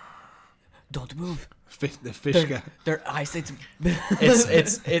 Don't move. The fish guy. Their eyesight's You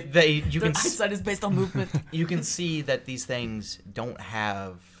their can eyesight is based on movement. you can see that these things don't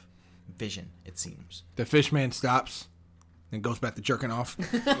have vision. It seems. The fishman stops and goes back to jerking off.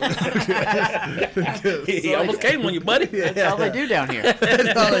 He almost came on you, buddy. That's all they do down here.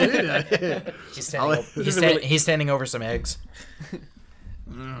 He's he's standing over some eggs.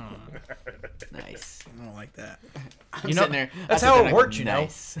 Nice. I don't like that. You know, Sitting there. that's I how sit it there works. and You I go, know,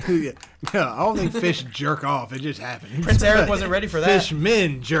 nice. Yeah, I don't think fish jerk off. It just happens. Prince Eric wasn't ready for that.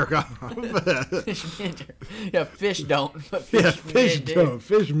 Fishmen jerk off. Yeah, fish don't. But Yeah, fish fish men do. don't.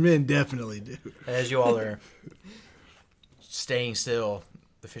 Fishmen definitely do. As you all are staying still,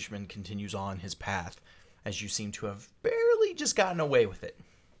 the fisherman continues on his path, as you seem to have barely just gotten away with it,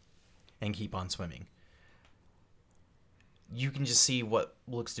 and keep on swimming. You can just see what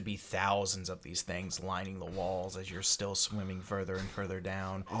looks to be thousands of these things lining the walls as you're still swimming further and further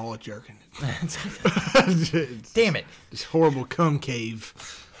down. All jerking. Damn it! This horrible cum cave.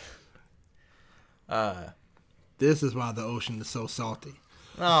 This is why the ocean is so salty.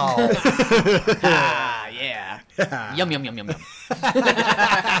 Oh, Ah, yeah. Yum, yum, yum, yum, yum.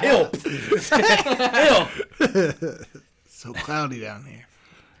 So cloudy down here.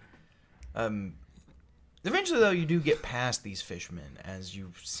 eventually, though, you do get past these fishermen as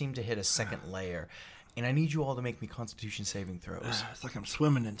you seem to hit a second layer, and I need you all to make me Constitution saving throws It's like I'm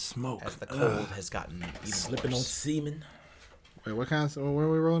swimming in smoke. as the cold has gotten even Slipping on worse. semen. Wait, what kind of... Where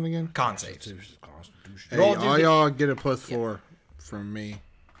are we rolling again? Con saves. Constitution. Hey, Roll, dude, all get- y'all get a +4 from me.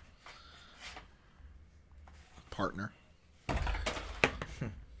 partner.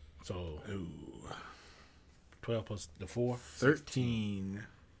 So 12 plus the 4, 13.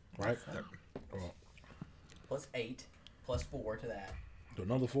 right? Or Plus 8, plus 4 to that. do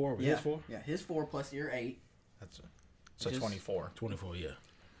another 4 with his 4? Yeah, his 4 plus your 8. So Just- 24. 24, yeah.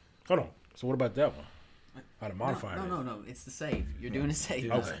 Hold on. So what about that one? How to modify it? No. It's the save. You're doing a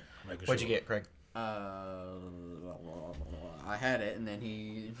save. Okay. Making What'd you sure. get, Craig? I had it, and then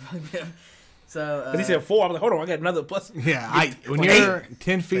he. So. But he said 4. I was like, hold on, I got another plus. Yeah, when you're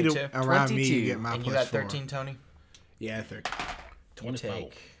 10 feet 22. around me, 22. you get my And you plus got 13, Tony? 4. Yeah, 13. You 25.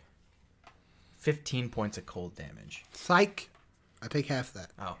 take 15 points of cold damage. Psych. I take half that.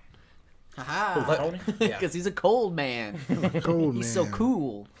 Oh. Haha. Tony? Yeah. Because he's a cold man. Cool, He's so man.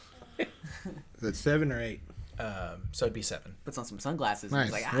 cool. Is it 7 or 8? So it'd be 7. Puts on some sunglasses. Nice.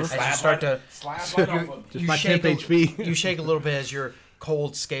 And he's like, Well, As you start to Slide right off of Just my 10 HP. you shake a little bit as your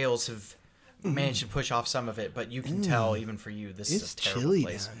cold scales have managed to push off some of it, but you can tell even for you this It's is a terrible chilly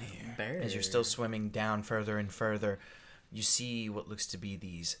place. down here. Bear. As you're still swimming down further and further, you see what looks to be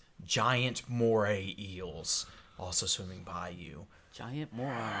these giant moray eels also swimming by you, Giant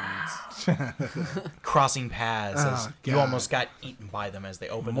morons. crossing paths as Oh, you God. almost got eaten by them as they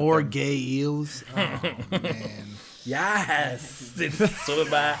opened More up their- gay eels. Oh, man. Yes. It's swimming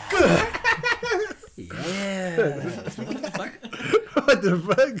by. Yeah. What the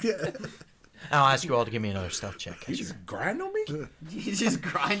fuck? I'll ask you all to give me another stealth check. You just grind on me? You just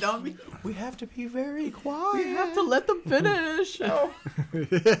grind on me. We have to be very quiet. We have to let them finish.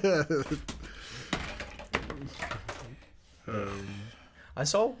 I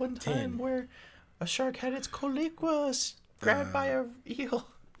saw one time where a shark had its coliquas grabbed by a eel.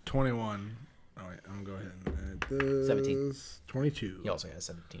 21. Oh, wait, I'm going to go ahead and add this. 17. 22. He also got a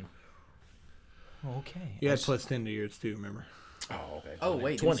 17. Okay. You had plus 10 to yours, too, remember? Oh, okay. Oh,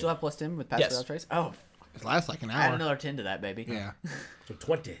 wait. Do you still have plus 10 with Pass Yes. Without Trace? Oh, It lasts like an add hour. another 10 to that, baby. Yeah. So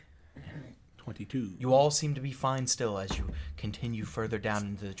 20. 22. You all seem to be fine still as you continue further down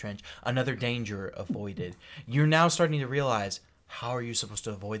into the trench. Another danger avoided. You're now starting to realize, how are you supposed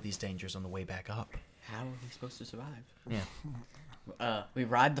to avoid these dangers on the way back up? How are we supposed to survive? Yeah. We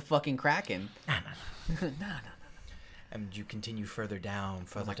ride the fucking Kraken. And you continue further down,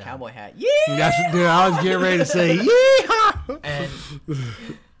 further My down. cowboy hat. Yeah! That's, dude, I was getting ready to say, yeehaw! And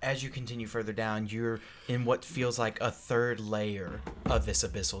as you continue further down, you're in what feels like a third layer of this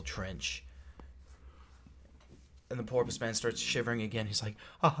abyssal trench. And the porpoise man starts shivering again. He's like,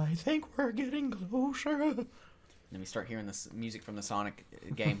 I think we're getting closer. Then we start hearing this music from the Sonic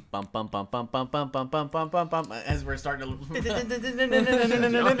game. Bump, bump, bump, bump, bump, bump, bump, bump, bump, bump, bump. As we're starting to.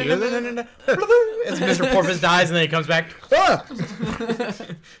 As Mr. Porpoise dies and then he comes back. Ah!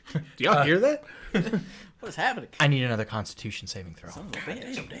 Do y'all hear that? What is happening? I need another constitution saving throw. Son of a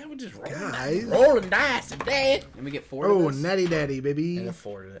bitch. Damn, we're just rolling. Guys. Rolling dice today. And we get 4 Oh, of this. natty daddy, baby. And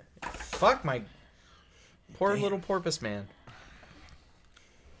afforded it. Fuck my poor little porpoise man.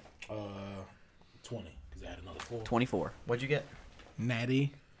 20. Because I had another 4. 24. What'd you get?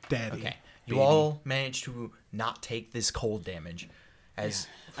 Natty daddy. Okay. You all managed to not take this cold damage. As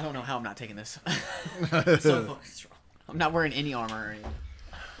I don't know how I'm not taking this. So fucking strong. I'm not wearing any armor or anything.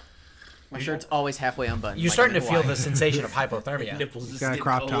 My shirt's always halfway unbuttoned. you're like starting in to feel Hawaii. the sensation of hypothermia. Nipples He's just got a get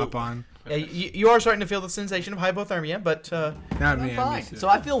crop cold. top on. Yeah, you are starting to feel the sensation of hypothermia, but Not I'm me. I'm fine. used to it. So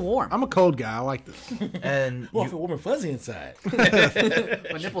I feel warm. I'm a cold guy. I like this. and Well, I you, feel warm and fuzzy inside.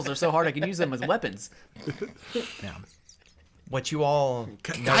 My nipples are so hard I can use them as weapons. what you all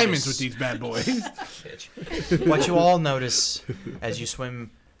Cut notice- diamonds with these bad boys. bitch. What you all notice as you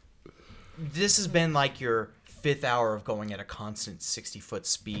swim, this has been like your 5th hour of going at a constant 60-foot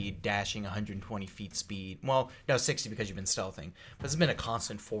speed, dashing 120 feet speed. Well, no, 60 because you've been stealthing. But it's been a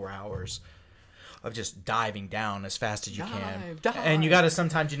constant 4 hours of just diving down as fast as you can. Dive. And you gotta,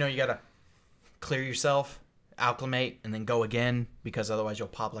 sometimes, you gotta clear yourself, acclimate, and then go again, because otherwise you'll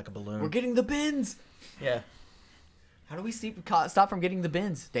pop like a balloon. We're getting the bins. Yeah. How do we stop from getting the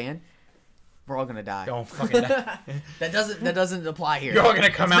bins, Dan? We're all gonna die. Don't fucking die. That doesn't apply here. You're all gonna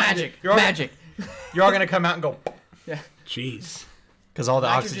come It's out and- Magic. you're all- Magic. You're all gonna come out and go, Yeah. Jeez. because all the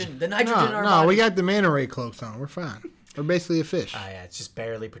Nitrogen. oxygen. The nitrogen in our No, we body. got the manta ray cloaks on. We're fine. We're basically a fish. Ah, yeah, it's just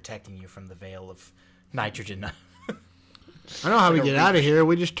barely protecting you from the veil of nitrogen. I know how we get out of here.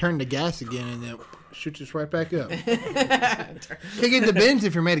 We just turn to gas again and then shoots us right back up. Can't get the bins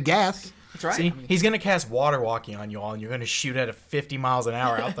if you're made of gas. That's right. See, he's gonna cast water walking on you all, and you're gonna shoot at 50 miles an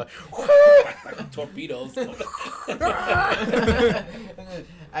hour out the. Torpedoes.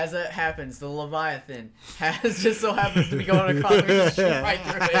 As that happens, the Leviathan just so happens to be going across the street right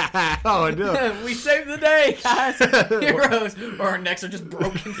through it. Oh no! We saved the day, guys. Heroes. Or our necks are just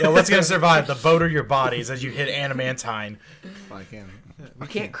broken. Yeah, what's gonna survive? The boat or your bodies as you hit adamantine? I can. We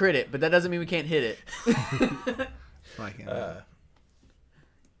can't crit it, but that doesn't mean we can't hit it. I can.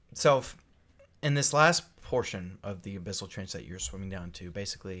 So, in this last portion of the abyssal trench that you're swimming down to,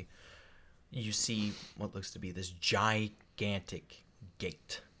 basically, you see what looks to be this gigantic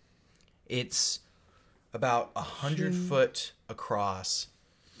gate. It's about 100 foot across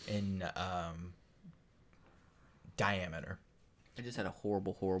in diameter. I just had a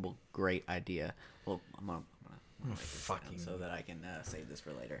horrible, great idea. Well, I'm gonna Fucking. so that I can save this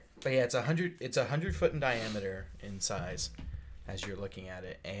for later. But yeah, it's 100 foot in diameter in size, as you're looking at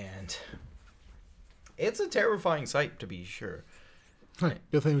it, and it's a terrifying sight to be sure.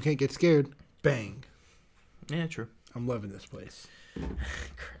 Good thing we can't get scared. Bang! Yeah, true. I'm loving this place.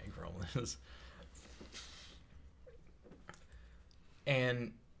 Craig Rollins.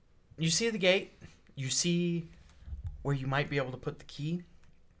 And you see the gate. You see where you might be able to put the key,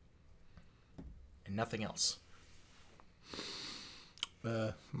 and nothing else.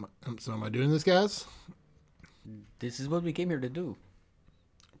 So am I doing this, guys? This is what we came here to do.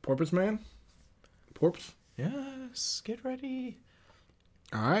 Porpoise man? Porps? Yes, get ready.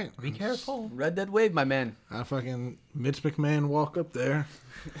 All right. Be careful. Red Dead Wave, my man. I fucking Mitch McMahon walk up there.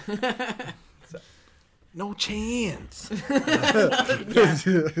 No chance. That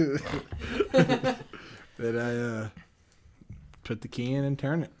I put the key in and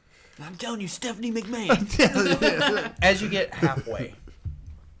turn it. I'm telling you, Stephanie McMahon. As you get halfway,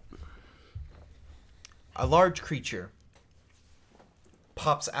 a large creature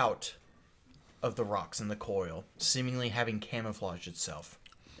pops out of the rocks in the coil, seemingly having camouflaged itself,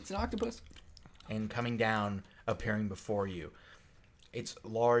 It's an octopus. and coming down, appearing before you. Its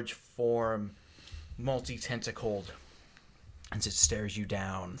large form, multi-tentacled, as it stares you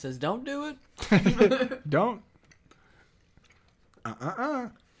down. It says, don't do it. Don't.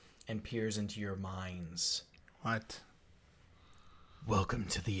 And peers into your minds. What? Welcome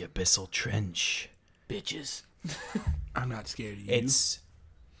to the Abyssal Trench. Bitches. I'm not scared of you.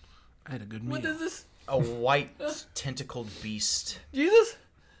 I had a good meal. What is this? A white, tentacled beast. Jesus?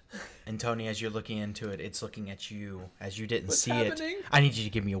 And Tony, as you're looking into it, it's looking at you as you didn't What's see happening? it. I need you to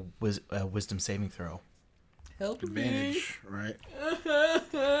give me a wisdom saving throw. Help Advantage, right?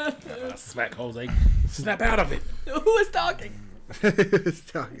 Smack Jose. Snap out of it. me. Who is talking? It's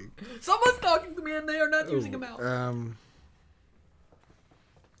talking. Someone's talking to me and they are not using a mouth.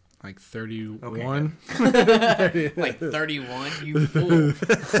 Like 31. Like 31, you fool.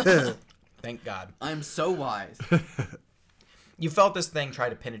 Thank God. I'm so wise. You felt this thing try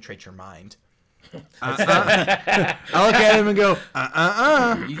to penetrate your mind. I look at him and go,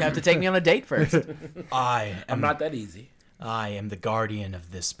 You have to take me on a date first. I'm not that easy. I am the guardian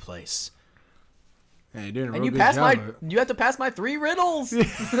of this place. Hey, you're doing a And real you good pass job my. of it. You have to pass my 3 riddles. You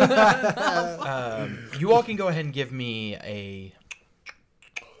all can go ahead and give me a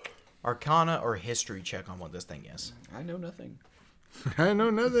Arcana or History check on what this thing is. I know nothing. I know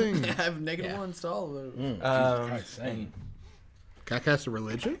nothing. I have negative Yeah. 1 to all of those. And Can I cast a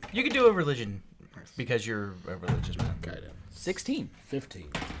religion? you can do a religion because you're a religious man. Got it. 16. 15.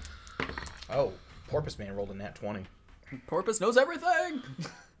 Oh, Porpoise Man rolled a nat 20. Porpoise knows everything.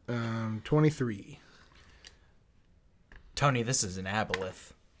 23. Tony, this is an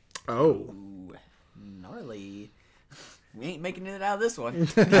aboleth. Oh. Ooh, gnarly. We ain't making it out of this one.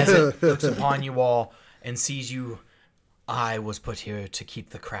 As it looks upon you all and sees you, I was put here to keep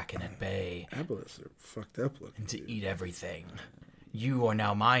the Kraken at bay Aboleths are fucked up looking. and to eat everything. You are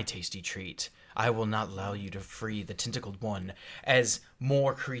now my tasty treat. I will not allow you to free the tentacled one as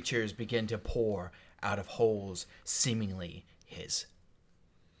more creatures begin to pour out of holes, seemingly his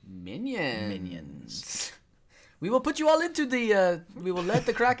Minions. We will put you all into the. We will let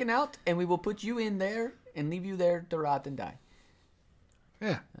the Kraken out, and we will put you in there and leave you there to rot and die.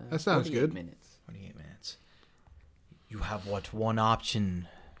 Yeah, that sounds 48 good. minutes. 28 minutes. You have what one option?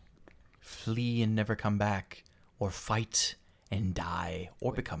 Flee and never come back, or fight and die,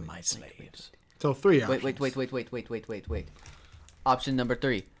 or become my slaves. So 3 options. Wait. Option number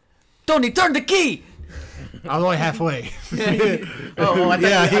 3. Tony, turn the key. I was only halfway. Oh, I thought,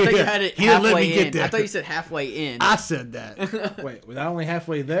 Yeah, I thought you yeah. had it He didn't let halfway me get in. there. I thought you said halfway in. I said that. Wait, was I only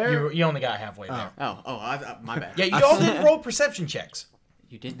halfway there? You only got halfway there. My bad. Yeah, you all didn't roll perception checks.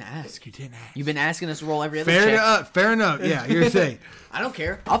 You didn't ask. You didn't ask. You've been asking us to roll every other Fair check. enough. Fair enough. Yeah, you're saying. I don't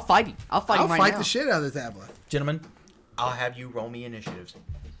care. I'll fight him. I'll fight I'll him right fight now. the shit out of this Aboleth. Gentlemen, I'll have you roll me initiatives.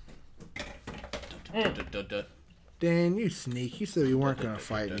 Dan, you sneak. You said you weren't going to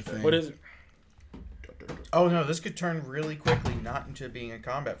fight anything. What is it? Oh no, this could turn really quickly, not into being a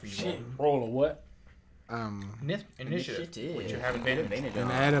combat for you. Shit. Roll a what? Initiative, which you have advantage.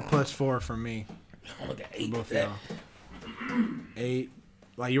 And add a +4 from me. Oh, look at 8. Both of y'all. 8.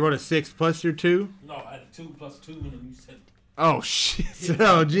 Like, you rolled a 6 plus your 2? No, I had a 2 plus 2, and then you said... Oh, shit.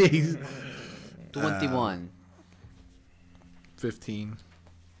 Oh, jeez. 21. 15.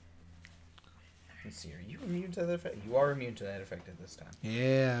 Let's see, are you immune to that effect? You are immune to that effect at this time.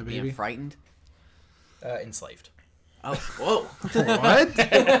 Yeah, baby. Being frightened. Enslaved. Oh, whoa. What?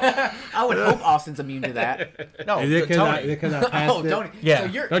 I would hope Austin's immune to that. No, Is it Tony. because I passed Oh, it? Tony. Yeah. So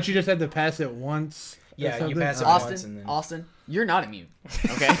you're, Don't you just have to pass it once? or Yeah, you something? pass it Alright. once and then... Austin, you're not immune.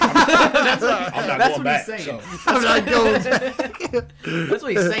 Okay? I'm not That's going what back. he's saying. So. I'm not going back. That's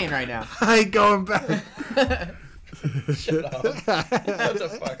what he's saying right now. I ain't going back. Shut up. Shut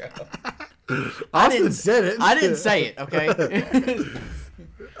the fuck up. Austin said it. I didn't say it, okay?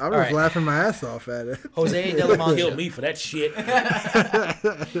 I was Alright. laughing my ass off at it. Jose de la Kill Mancha. me for that shit.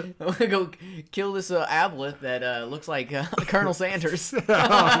 I'm gonna go kill this aboleth that looks like Colonel Sanders.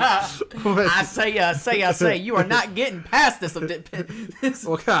 I say, you are not getting past this.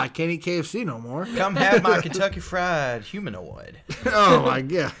 Well, God, I can't eat KFC no more. Come have my Kentucky Fried Humanoid. Oh, my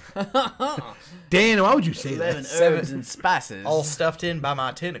God. Dan, why would you say 11 that? herbs and spices. All stuffed in by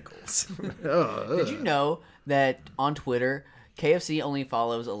my tentacles. Did you know that on Twitter, KFC only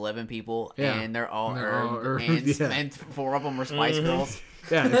follows 11 people, Yeah. and they're all They're all herb, herb, and, yeah. and 4 of them are Spice Girls?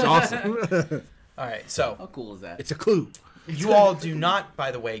 Yeah, it's awesome. All right, so How cool is that? It's a clue. you all do not,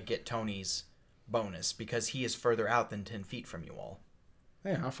 by the way, get Tony's bonus because he is further out than 10 feet from you all.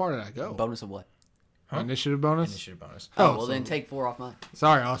 Hey, how far did I go? Bonus of what? Initiative bonus? Initiative bonus. Oh, well, then take 4 off mine.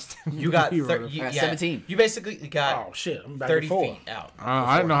 Sorry, Austin. You got, wrote it. you, I got yeah, 17. You basically got Oh, shit. I'm back 30 to 4. feet out.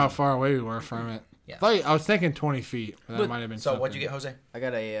 I didn't know how far away we were from it. Yeah. I was thinking 20 feet. But that But- might have been So something. what'd you get, Jose? I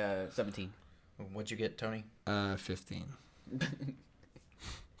got a 17. What'd you get, Tony? 15.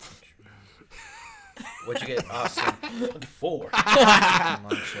 What'd you get, Austin? 4.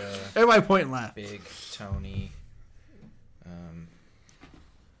 Mancha, Everybody point and laugh. Big Tony.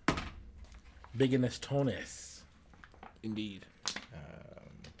 Big in this Tonis. Indeed.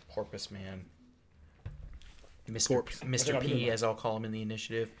 Porpoise Man. Porps. Mr. P, as I'll call him in the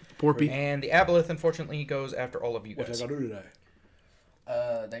initiative. Porpy. And the Aboleth, unfortunately, goes after all of you What I guys. gotta do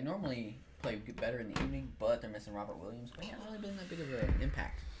today? They normally play better in the evening, but they're missing Robert Williams. But he hasn't really been that big of an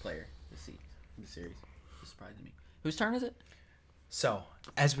impact player this series. It surprised me. Whose turn is it? So,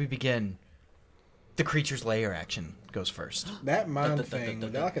 as we begin, the creature's lair action goes first. That mind thing,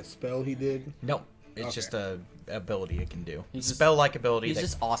 was that like a spell he did? No, it's Okay. just a ability it can do. He's just- Spell-like ability. He's that-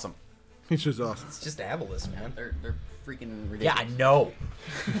 just awesome. It's just awesome. it's just Aboleth, man. They're freaking ridiculous. Yeah, I know.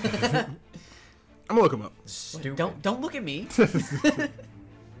 I'm gonna look him up. Stupid. Don't look at me.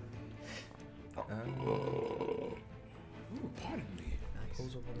 Pardon me.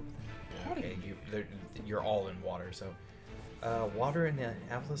 Okay, you're all in water, so. Water in the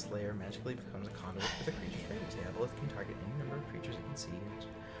Aboleth's lair magically becomes a conduit for the creature's rays. The Aboleth can target any number of creatures it can see.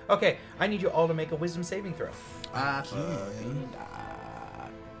 Okay, I need you all to make a wisdom saving throw.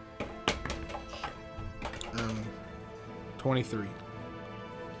 23.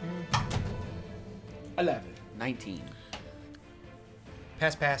 11. 19.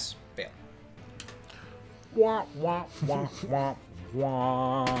 Pass, fail. Wah, wah, wah, wah,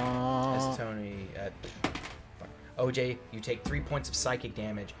 wah. As Tony, OJ, you take 3 points of psychic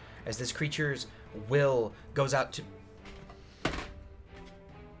damage as this creature's will goes out to.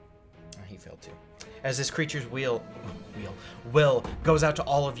 He failed too. As this creature's will goes out to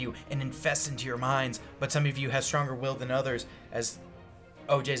all of you and infests into your minds, but some of you have stronger will than others. As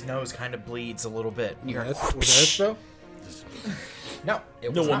OJ's nose kind of bleeds a little bit. You hear, Was that a spell? no,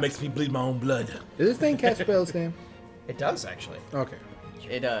 it No was one not. makes me bleed my own blood. Does this thing cast spells, Dan? It does actually. Okay.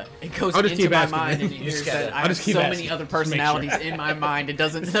 It goes I'll just into keep my asking, mind man. and it You just hears that gotta- I I'll have just keep so asking, many other just to make sure. personalities in my mind. It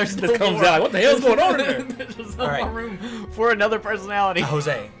doesn't. There's no Just comes more, out. What the hell's going on in there? There's no All right. more room for another personality.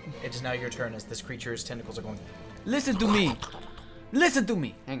 Jose, it is now your turn as this creature's tentacles are going. Listen to me. Listen to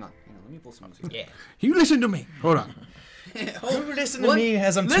me. Hang on. Let me pull some music. Yeah. You listen to me. Hold on. You listen to me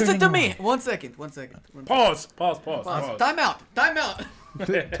as I'm Listen turning to on. me. 1 second. Pause. Time out. Time out. We'll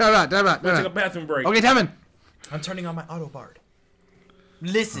take a bathroom break. Okay, Tevin. I'm turning on my auto bard.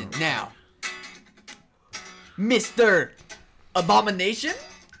 Listen now. Mr. Abomination?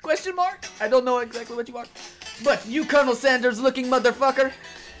 Question mark? I don't know exactly what you are. But you Colonel Sanders looking motherfucker.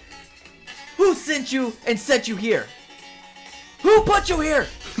 Who sent you and set you here? Who put you here?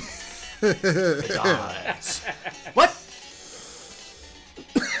 What?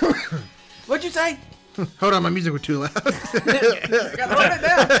 What'd you say? Hold on, my music was too loud. I gotta turn it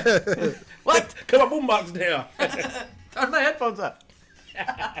down. What? Cut my boombox down. Turn my headphones up.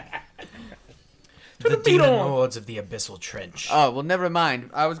 The beat demon on. lords of the abyssal trench. Oh, well, never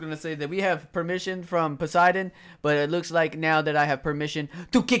mind. I was going to say that we have permission from Poseidon, but it looks like now that I have permission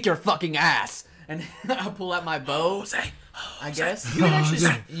to kick your fucking ass. And I'll pull out my bow, I guess. You can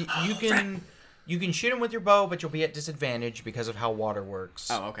actually you can shoot him with your bow, but you'll be at disadvantage because of how water works.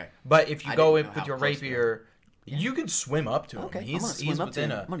 Oh, okay. But if you I go didn't in know with your how close rapier, you can swim up to him. Okay, I'm He's gonna swim up to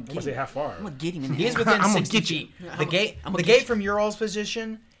within him. a. I'm gonna I'm get gonna say him. how far. I'm gonna get him in the He's head. within I'm gonna 60 get you. feet. I'm The gonna gate from Ural's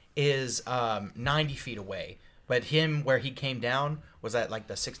position is 90 feet away, but him where he came down was at like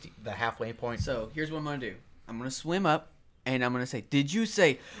the halfway point. So here's what I'm gonna do. I'm gonna swim up, and I'm gonna say, "Did you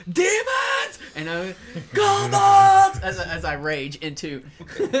say demons?" And I kobolds as I rage into,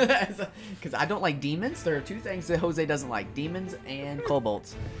 because I don't like demons. There are two things that Jose doesn't like: demons and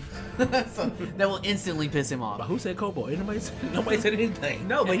kobolds. So that will instantly piss him But off. who said kobold? Nobody said anything.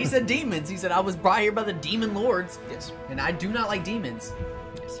 No, but he said demons. He said I was brought here by the demon lords. Yes. And I do not like demons.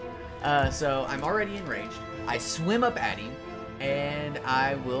 So I'm already enraged. I swim up at him, and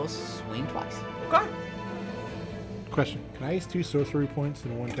I will swing twice. Okay. Question: can I use 2 sorcery points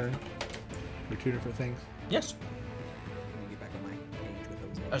in one turn for 2 different things? Yes. Let me get back on my page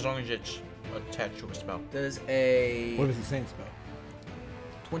with those. As long as it's attached to a spell. Does a What is the same spell?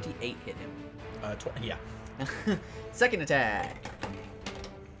 28 hit him? Yeah. Second attack.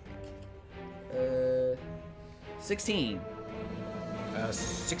 16.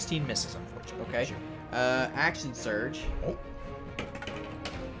 16 misses, unfortunately. Okay. Action surge. Oh.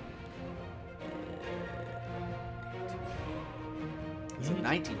 It's a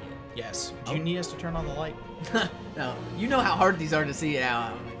 19 hit. Yes. Do you need us to turn on the light? No, you know how hard these are to see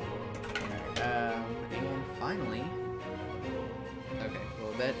now. And finally, okay,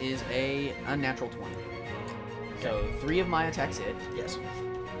 well that is a unnatural 20. So 3 of my attacks hit. Yes.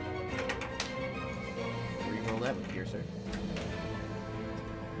 Reroll that with Piercer.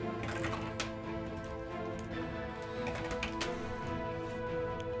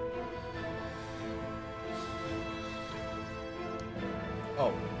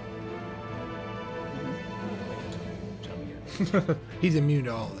 Oh. He's immune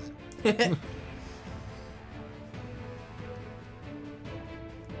to all of this.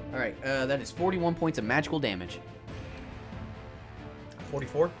 Alright, that is 41 points of magical damage.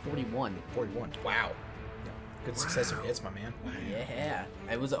 44? 41. 41. Wow. Good successive hits, my man. Yeah.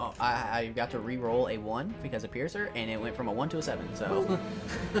 It was. I got to re-roll a 1 because of Piercer, and it went from a 1 to a 7. So.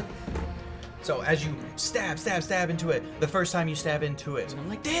 So as you stab into it, the first time you stab into it, I'm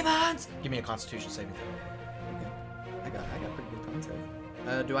like, demons! give me a Constitution saving throw. Okay. I got pretty good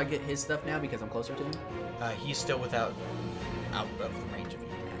concept. Do I get his stuff now because I'm closer to him? He's still out of the range of you.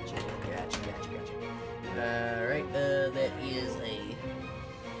 Gotcha. Alright, that is a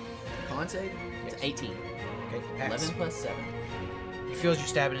con save. It's Yes. 18. Okay, pass. 11 plus 7. He feels you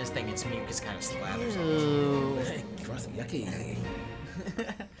stabbing his thing, its mucus kind of slathers on it. Ooh. Trust yucky.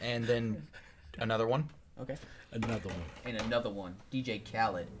 And then another one. Okay. Another one. And another one. DJ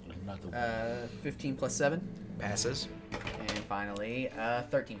Khaled. Another one. 15 plus 7. Passes. And finally,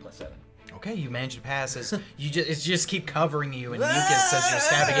 13 plus 7. Okay, you manage to pass as it just keep covering you and mucus as you're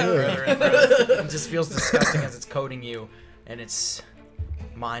stabbing it further and further. It just feels disgusting as it's coating you, and it's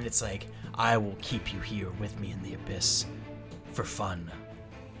mine. It's like, I will keep you here with me in the abyss for fun.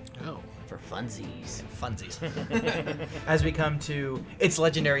 Oh. For funsies. Funsies. As we come to its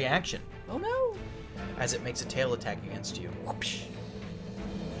legendary action, Oh no! as it makes a tail attack against you. Whoopsh.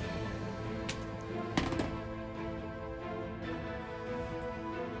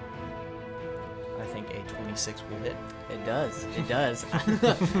 I think a 26 will hit. It does. It does.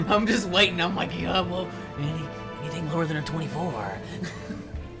 I'm just waiting. I'm like, yeah, well, anything lower than a 24.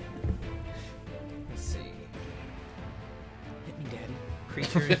 Let's see. Hit me, Daddy.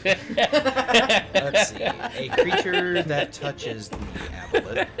 Creature. Let's see. A creature that touches the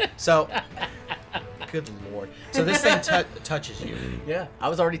amulet. So, good lord. So this thing touches you. Yeah, I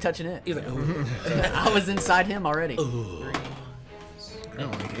was already touching it. He's like, I was inside him already. I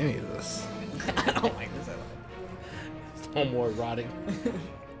don't like any of this. I don't like this at all. homoerotic.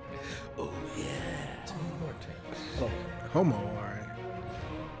 Homo, alright.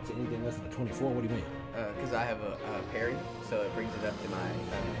 Is anything less than a 24? What do you mean? Because I have a parry, so it brings it up to my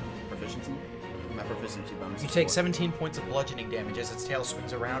proficiency. My proficiency bonus. You is take 4. 17 points of bludgeoning damage as its tail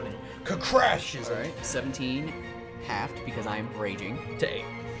swings around and crashes All right, 17 halved because I am raging. to 8.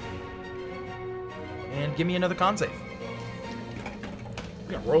 And give me another con save.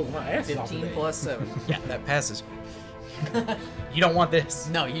 You got rolls my ass off 15 today. plus 7. Yeah, that passes. You don't want this.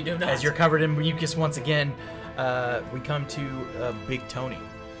 No, you do not. As you're covered in mucus once again, we come to Big Tony.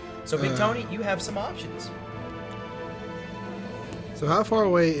 So, Big Tony, you have some options. So how far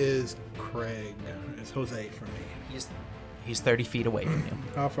away is Craig? Is Jose from me? He's 30 feet away from you.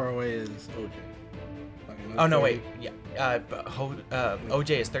 How far away is OJ? Like Oh, no, 30? wait. Yeah.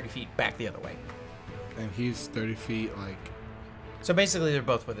 OJ is 30 feet back the other way. And he's 30 feet, like... So, basically, they're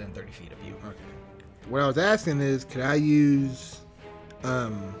both within 30 feet of you. Okay. What I was asking is, could I use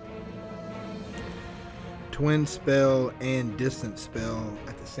twin spell and distance spell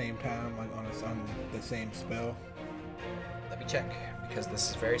at the same time, like on the same spell? Let me check, because this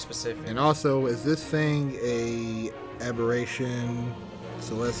is very specific. And also, is this thing a aberration,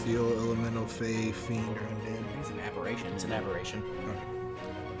 celestial, elemental, fey, fiend, or undead? It's an aberration. It's an aberration. Okay.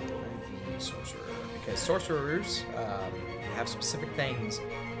 Sorcerer. Because sorcerers have specific things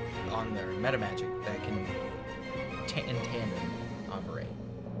on their meta magic that can in tandem operate.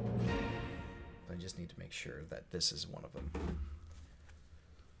 I just need to make sure that this is one of them.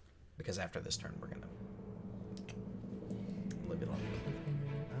 Because after this turn, we're going to live it on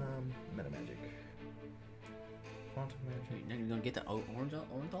meta magic. Quantum magic. You're gonna get the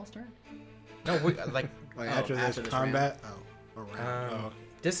Orenthal's turn? No, we, like Like Oh, after after this this combat? Oh, around. Oh, okay.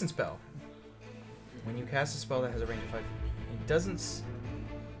 distance spell. When you cast a spell that has a range of 5, it doesn't.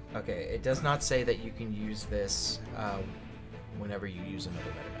 Okay, it does not say that you can use this whenever you use another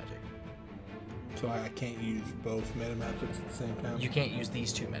meta magic. So I can't use both meta magics at the same time? You can't use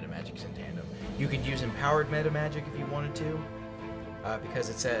these two meta magics in tandem. You can use empowered meta magic if you wanted to, because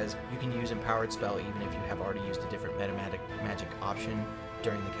it says you can use empowered spell even if you have already used a different meta magic option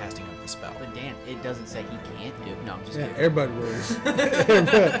during the casting of the spell. But Dan, it doesn't say he can't do it. No, I'm just Yeah, kidding. everybody rules.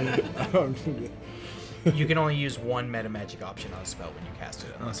 You can only use one meta magic option on a spell when you cast it,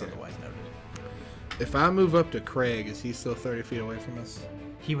 unless Okay. otherwise noted. If I move up to Craig, is he still 30 feet away from us?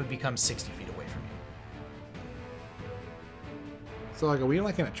 He would become 60 feet away from you. So, like, are we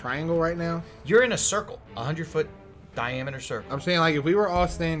like in a triangle right now? You're in a circle, 100-foot diameter circle. I'm saying, like, if we were all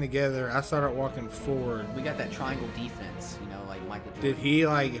staying together, I started walking forward. We got that triangle defense, you know, like Michael Jordan. Did he,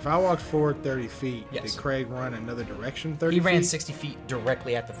 like, if I walked forward 30 feet, Yes. did Craig run another direction 30 He feet? ran 60 feet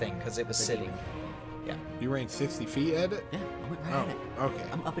directly at the thing because it was sitting. Yeah. You ran 60 feet at it? Yeah, I went right Oh, at it. okay.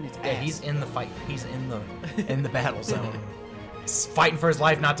 I'm up in its ass. Yeah, he's in the fight. He's in the battle zone. He's fighting for his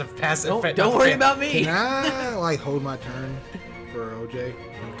life not to pass it. Don't worry about me. Can I, like, hold my turn for OJ?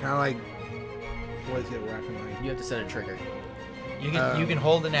 I'm kind of like, what is it where I can, like... You have to set a trigger. You can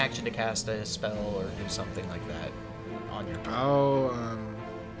hold an action to cast a spell or do something like that on your turn. Oh,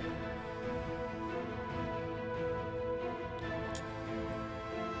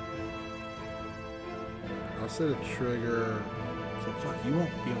 I'll set a trigger. So fuck, you won't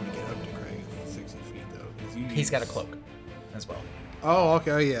be able to get up to Craig at 60 feet though, because you. He's got a cloak as well. Oh,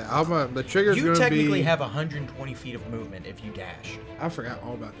 okay, yeah. The trigger's You gonna technically be. have 120 feet of movement if you dash. I forgot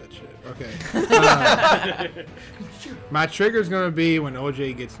all about that shit. Okay. My trigger's gonna be when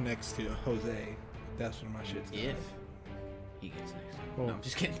OJ gets next to Jose. That's when my shit's gonna If be. he gets next to me. Well, No, I'm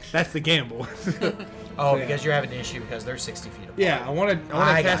just kidding. That's the gamble. Oh, Yeah. because you're having an issue because they're 60 feet apart. Yeah, I want to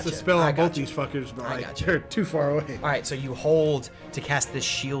I cast a gotcha. spell I on both gotcha. these fuckers, but I like gotcha. they're too far away. All right, so you hold to cast this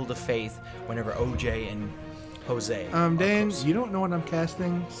shield of faith whenever OJ and Jose. are Dan, close. you don't know what I'm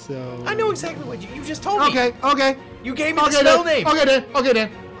casting, so. I know exactly what you just told me. Okay. You gave me the Okay, spell Dan. name. Okay, Dan. Okay,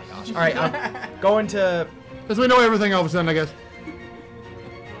 Dan. All right, I'm going to. Because we know everything all of a sudden, I guess.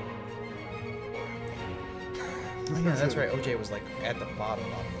 Yeah, that's right. OJ was like at the bottom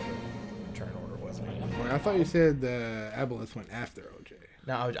of the turn order, wasn't he? Well, I thought you said the Aboleth went after OJ.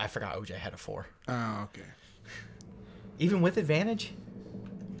 No, I forgot OJ had a 4. Oh, okay. Even with advantage?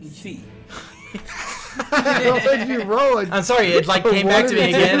 See. I don't think you roll it. I'm sorry, it like came back to me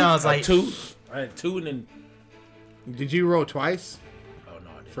again. I was like, 2. I had 2 and then. Did you roll twice Oh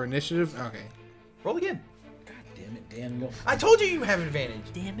no, I didn't. for initiative? Okay. roll again. God damn it, Daniel. I told you you have advantage.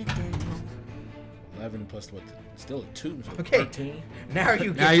 Damn it, Daniel. 11 plus what? Still a 2. So Okay. 13. Now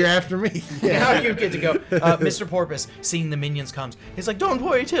you Now get you're after me. now you get to go. Mr. Porpoise, seeing the minions comes, he's like, "Don't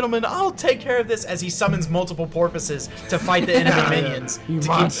worry, gentlemen, I'll take care of this." As he summons multiple porpoises to fight the enemy minions You to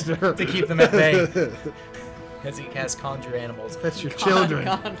monster. to keep them at bay. As he casts conjure animals. That's your children.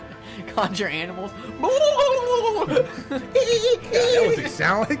 Conjure animals. That was it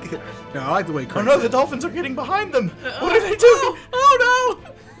sound like? No, I like the way Oh Craig no, said the it. dolphins are getting behind them. What are they doing? Oh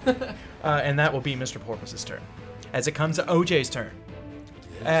no! And that will be Mr. Porpoise's turn. As it comes to OJ's turn.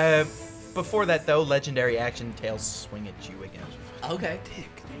 Before that, though, legendary action, tails swing at you again. Okay.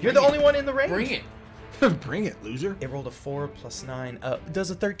 You're the only one in the range. Bring it. Bring it, loser. It rolled a 4 plus 9.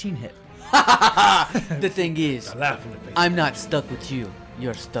 Does a 13 hit? The thing is, I laugh in the face. I'm not stuck with you.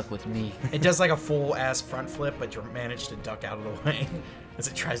 You're stuck with me. It does like a full ass front flip, but you manage to duck out of the way as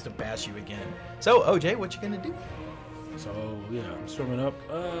it tries to bash you again. So, OJ, what you gonna do? So yeah, I'm swimming up.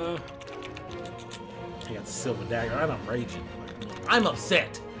 I got the silver dagger, and I'm raging. I'm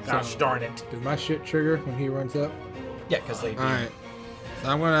upset. Gosh darn it. Does my shit trigger when he runs up? Yeah, because they. All right. So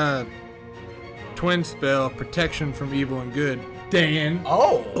I'm gonna twin spell protection from evil and good. Dan.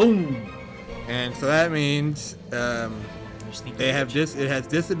 Oh. Boom. And so that means they have this. It has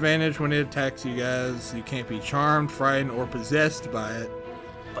disadvantage when it attacks you guys. You can't be charmed, frightened, or possessed by it.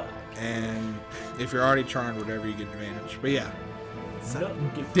 And if you're already charmed, whatever, you get advantage. But yeah,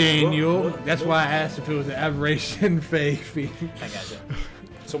 Daniel. That's why I asked if it was an aberration fake feat. I gotcha.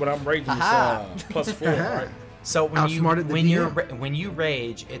 So what I'm raging Aha. is +4, right? So when Outsmarted the DM. when you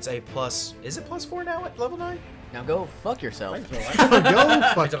rage, it's a plus. Is it +4 now at level 9? Now go fuck yourself. So, right? Go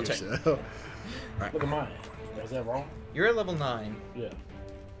fuck Double check. yourself. Look at mine. Is that wrong? You're at level 9. Yeah.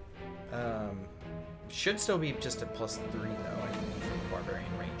 Should still be just a +3 though. I think for barbarian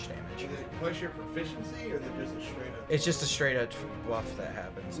range damage. Is it plus your proficiency, or is it just a straight up? It's just a straight up buff that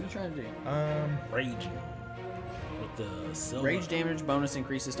happens. What are you trying to do? Raging. With the silver. Rage damage bonus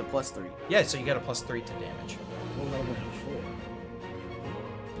increases to +3. Yeah, so you got a +3 to damage. What was I looking for?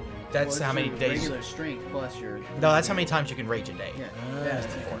 That's What's how many your days. Regular strength plus your. No, that's how many times you can rage a day. Yeah. Ah. That's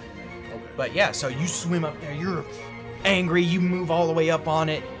 4. Okay. But yeah, so you swim up there, you're angry, you move all the way up on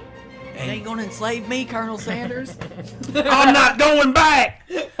it, You ain't gonna enslave me, Colonel Sanders. I'm not going back.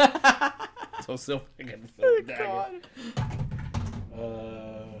 So silver. I got the silver dagger.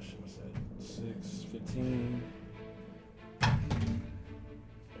 Should I say 6, 15,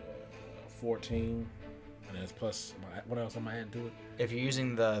 14, and that's plus what else am I adding to it? if you're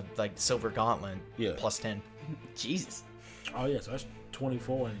using the like silver gauntlet, Yeah. +10. Jesus. Oh yeah, so that's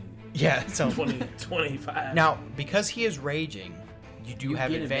 24 and Yeah, so 20, 25. now because he is raging, you do You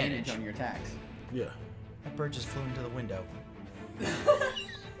have get advantage. on your attacks. Yeah. That bird just flew into the window.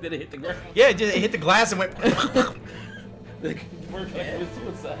 Did it hit the ground? Yeah, it hit the glass and went. The bird committed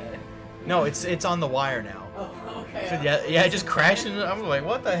suicide. No, it's on the wire now. Oh, okay. So, yeah, it just crashed into. I'm like,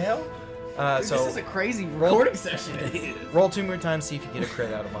 what the hell? Dude, So this is a crazy recording session. roll 2 more times, see if you get a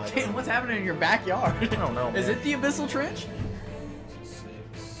crit out of either. Damn, what's happening in your backyard? I don't know. Is man. it the Abyssal Trench? 6.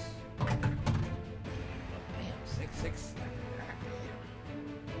 Damn, 6.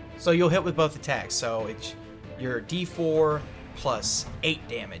 So you'll hit with both attacks. So it's your D4 plus 8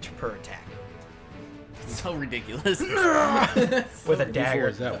 damage per attack So ridiculous. with a Before dagger.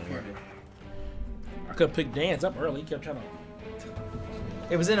 is that one, right? I could have picked Dan's up early. He kept trying to.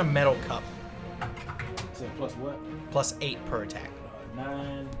 It was in a metal cup. Say plus what? Plus 8 per attack.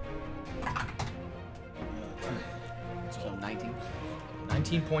 9. So 19.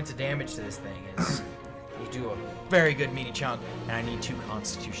 19 points of damage to this thing is. You do a very good meaty chunk, and I need 2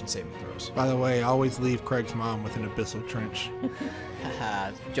 Constitution saving throws. By the way, always leave Craig's mom with an abyssal trench.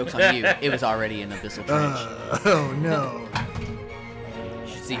 Haha, joke's on you. It was already an Abyssal Trench. Oh no.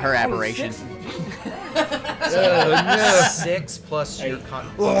 You should see her aberration. 6 plus your con.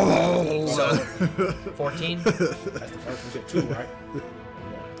 So 14. That's the first one. Said 2, right?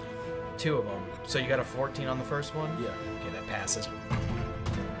 2 of them. So you got a 14 on the first one. Yeah. Okay, that passes.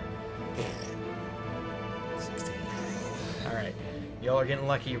 16. All right, y'all are getting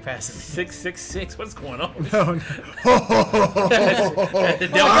lucky. You're passing. 666. What's going on? No, no. Oh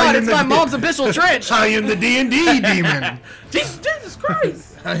god, it's my mom's Abyssal Trench! I am the D&D demon. Jesus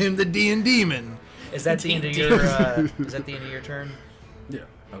Christ! I am the D&D man. Is that the end of your? Is that the end of your turn? Yeah.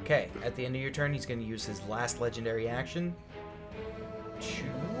 Okay. At the end of your turn, he's going to use his last legendary action to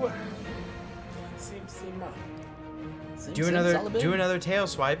do another tail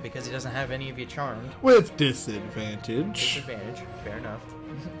swipe because he doesn't have any of you charmed. With disadvantage. Disadvantage. Fair enough.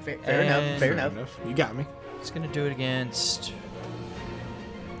 Fair enough, And- fair enough. You got me. He's going to do it against.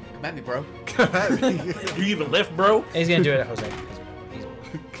 Come at me, bro. You even left, bro? He's going to do it at Jose. 'cause he's-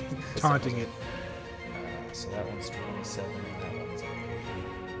 Taunting it. So that one's 27. And that one's.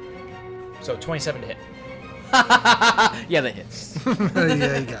 So 27 to hit. Yeah, that hits.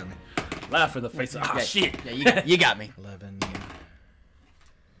 Yeah, you got me. Laugh in the face. Ah, Yeah, shit. Yeah, you got me. 11,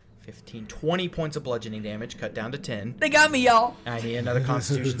 15, 20 points of bludgeoning damage, cut down to 10. They got me, y'all. I need another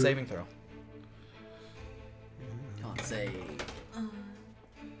Constitution saving throw. Can't say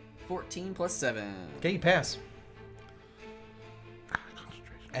 14 plus 7. Okay, you pass.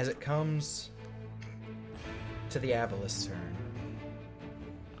 As it comes to the Avalist's turn,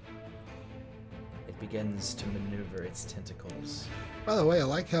 it begins to maneuver its tentacles. By the way, I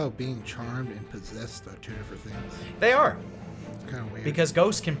like how being charmed and possessed are two different things. They are, It's kind of weird. because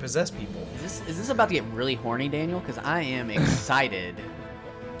ghosts can possess people. Is this about to get really horny, Daniel? Because I am excited.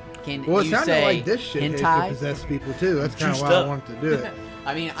 Can well, it you sounded say like this shit could hentai? possess people too. That's kind of Juiced why I up. wanted to do it.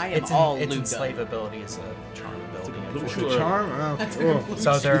 I mean, I am It's all its lubed up. enslavability is a charm ability. Blue unfortunately. Sure. Charm? Oh,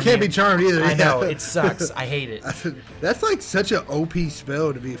 So they're you can't be immune. charmed either. I know yeah. it sucks. I hate it. That's like such an OP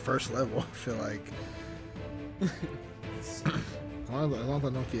spell to be first level. I feel like. As long as I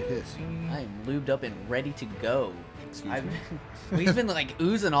don't get hit. I am lubed up and ready to go. He's been like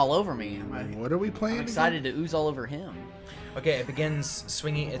oozing all over me. What are we playing? I'm again? excited to ooze all over him. Okay, it begins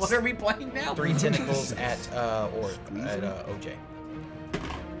swinging its What are we playing now? 3 tentacles at OJ.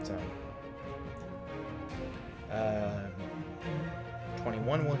 So,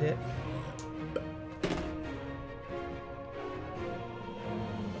 21 will hit.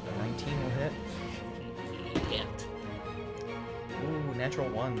 19 will hit. Ooh, natural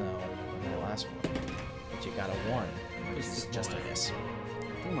 1 though. On that last one. But you got a 1. Which is just a miss.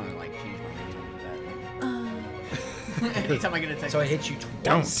 I'm gonna like change my name to that. Anytime I get a text. So it hits you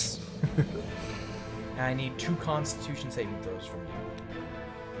twice. And I need 2 Constitution saving throws from you.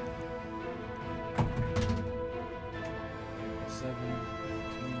 17.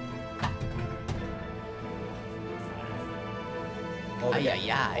 Ay,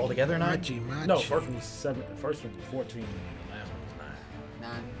 ay, ay. All together 9? Machi, machi. No, first one was 7. The first one was 14. And the last one was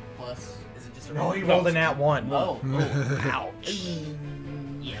 9. 9 plus. Is it just a No, he rolled a nat 1. Oh, ouch.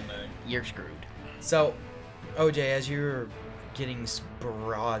 Yeah, bud. You're screwed. So, OJ, as you're getting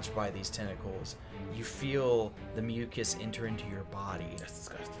barraged by these tentacles, you feel the mucus enter into your body. That's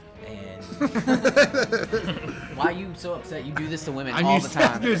disgusting. And Why are you so upset? You do this to women I'm all used the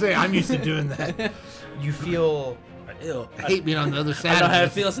time. I'm used to doing that. you feel Ew. I hate being on the other I side. know of how it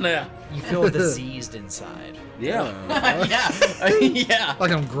this. feels now. you feel diseased inside. Yeah. yeah. Yeah.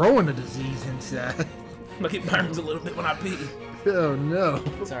 Like I'm growing a disease inside. Like it burns a little bit when I pee. Oh no.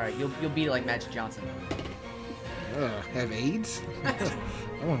 It's alright. You'll beat it like Magic Johnson. Have AIDS? I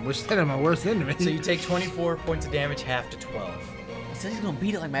wouldn't wish that on my worst enemy. So you take 24 points of damage, half to 12. I said he's gonna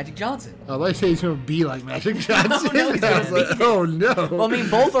beat it like Magic Johnson. Oh, let's say he's gonna be like Magic Johnson. no, he's I gonna was like, beat it. oh no. Well, I mean,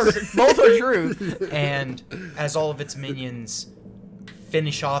 both are true. And as all of its minions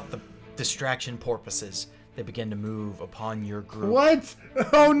finish off the distraction porpoises, they begin to move upon your group. What?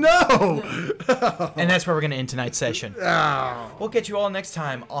 Oh no. And that's where we're going to end tonight's session. Oh. We'll get you all next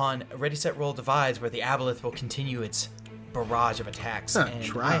time on Ready, Set, Roll Divides, where the Aboleth will continue its barrage of attacks. Huh, And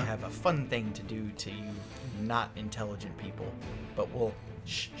try. I have a fun thing to do to you not intelligent people. But we'll...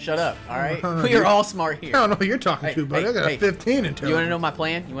 Shut up. All right. We are all smart here. I don't know who you're talking Hey, to, but hey, I got hey. a 15 intelligence. You want to know my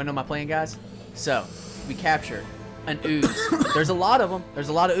plan? You want to know my plan, guys? So, we capture an ooze. There's a lot of them. There's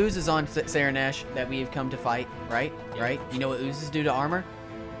a lot of oozes on Saranesh that we have come to fight, right? Right? You know what oozes do to armor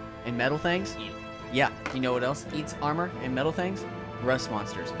and metal things? Yeah. You know what else eats armor and metal things? Rust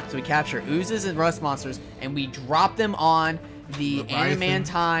monsters. So we capture oozes and rust monsters, and we drop them on the Leviathan. You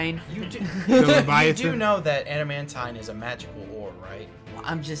adamantine. do, The you Leviathan. do know that adamantine is a magical ore, right?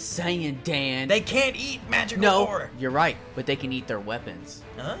 I'm just saying, Dan. They can't eat magical no, ore. you're right, but they can eat their weapons.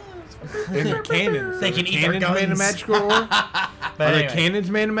 Huh? In the cannons. They can eat their cannons made of guns. magical ore? But Are the anyway, cannons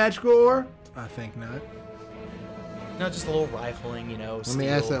made of magical ore? I think not. no, just a little rifling, you know. Let me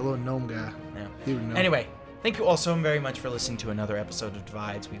ask that little gnome guy. Yeah. He would know. Anyway, thank you all so very much for listening to another episode of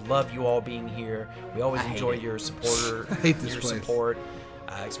Divides. We love you all being here. We always I hate enjoy it. your supporter, I hate this your place. support,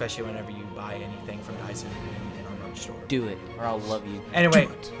 especially whenever you buy anything from Dyson in our merch store. Do it, or I'll love you. Anyway,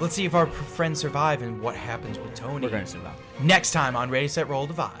 Do it. let's see if our friends survive and what happens with Tony. We're gonna survive. Next time on Ready, Set, Roll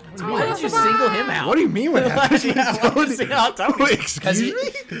Divides. Why did you single him out? What do you mean what happened? Yeah, why did you single out Tony? Wait, Because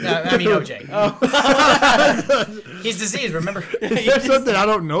excuse me? no, I mean OJ. Oh. He's diseased, remember? Is there something I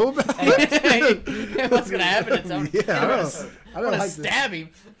don't know about? What's gonna happen to Tony? Yeah, I don't I'm like gonna this. stab him.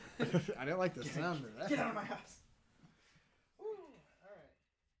 I didn't like the sound of that. Get out of my house.